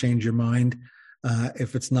okay to change your mind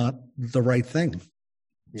if it's not the right thing.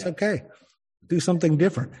 It's okay. Do something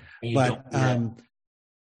different.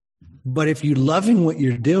 But if you're loving what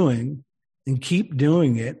you're doing and keep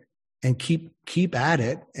doing it and keep at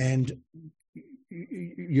it, and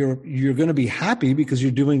you're going to be happy because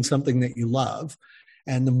you're doing something that you love.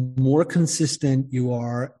 And the more consistent you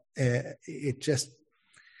are, it just,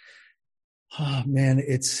 oh man,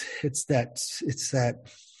 it's that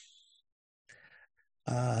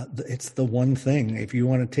it's the one thing. If you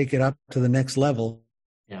want to take it up to the next level,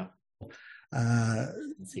 Yeah.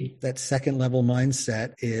 That second level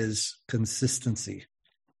mindset is consistency.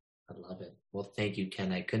 I love it. Well, thank you,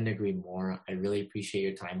 Ken. I couldn't agree more. I really appreciate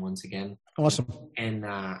your time once again. Awesome. And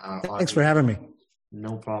thanks for having me.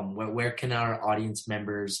 No problem. Where can our audience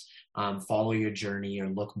members follow your journey or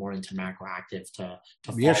look more into Macroactive to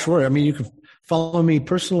follow? Yeah, sure. I mean, you can follow me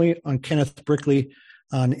personally on Kenneth Brickley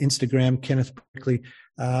on Instagram, Kenneth Brickley.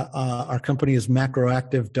 Our company is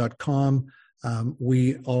macroactive.com.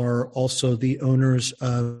 We are also the owners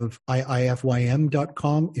of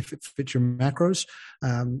iifym.com if it fits your macros.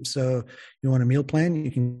 So you want a meal plan,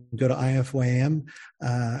 you can go to IFYM.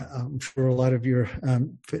 I'm sure a lot of your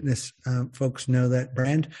fitness folks know that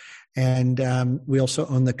brand. And we also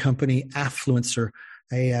own the company Affluencer,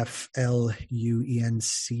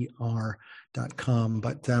 AFLUENCR.com.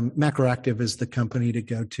 But Macroactive is the company to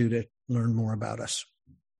go to learn more about us.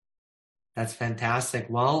 That's fantastic.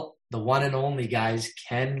 Well, the one and only, guys,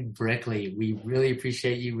 Ken Brickley. We really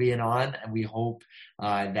appreciate you being on, and we hope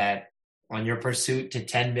that on your pursuit to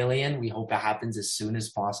 10 million, we hope it happens as soon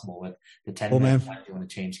as possible with the 10 million that you want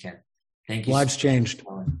to change, Ken. Thank you. Lives changed.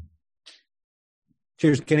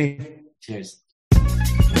 Cheers, Kenny. Cheers.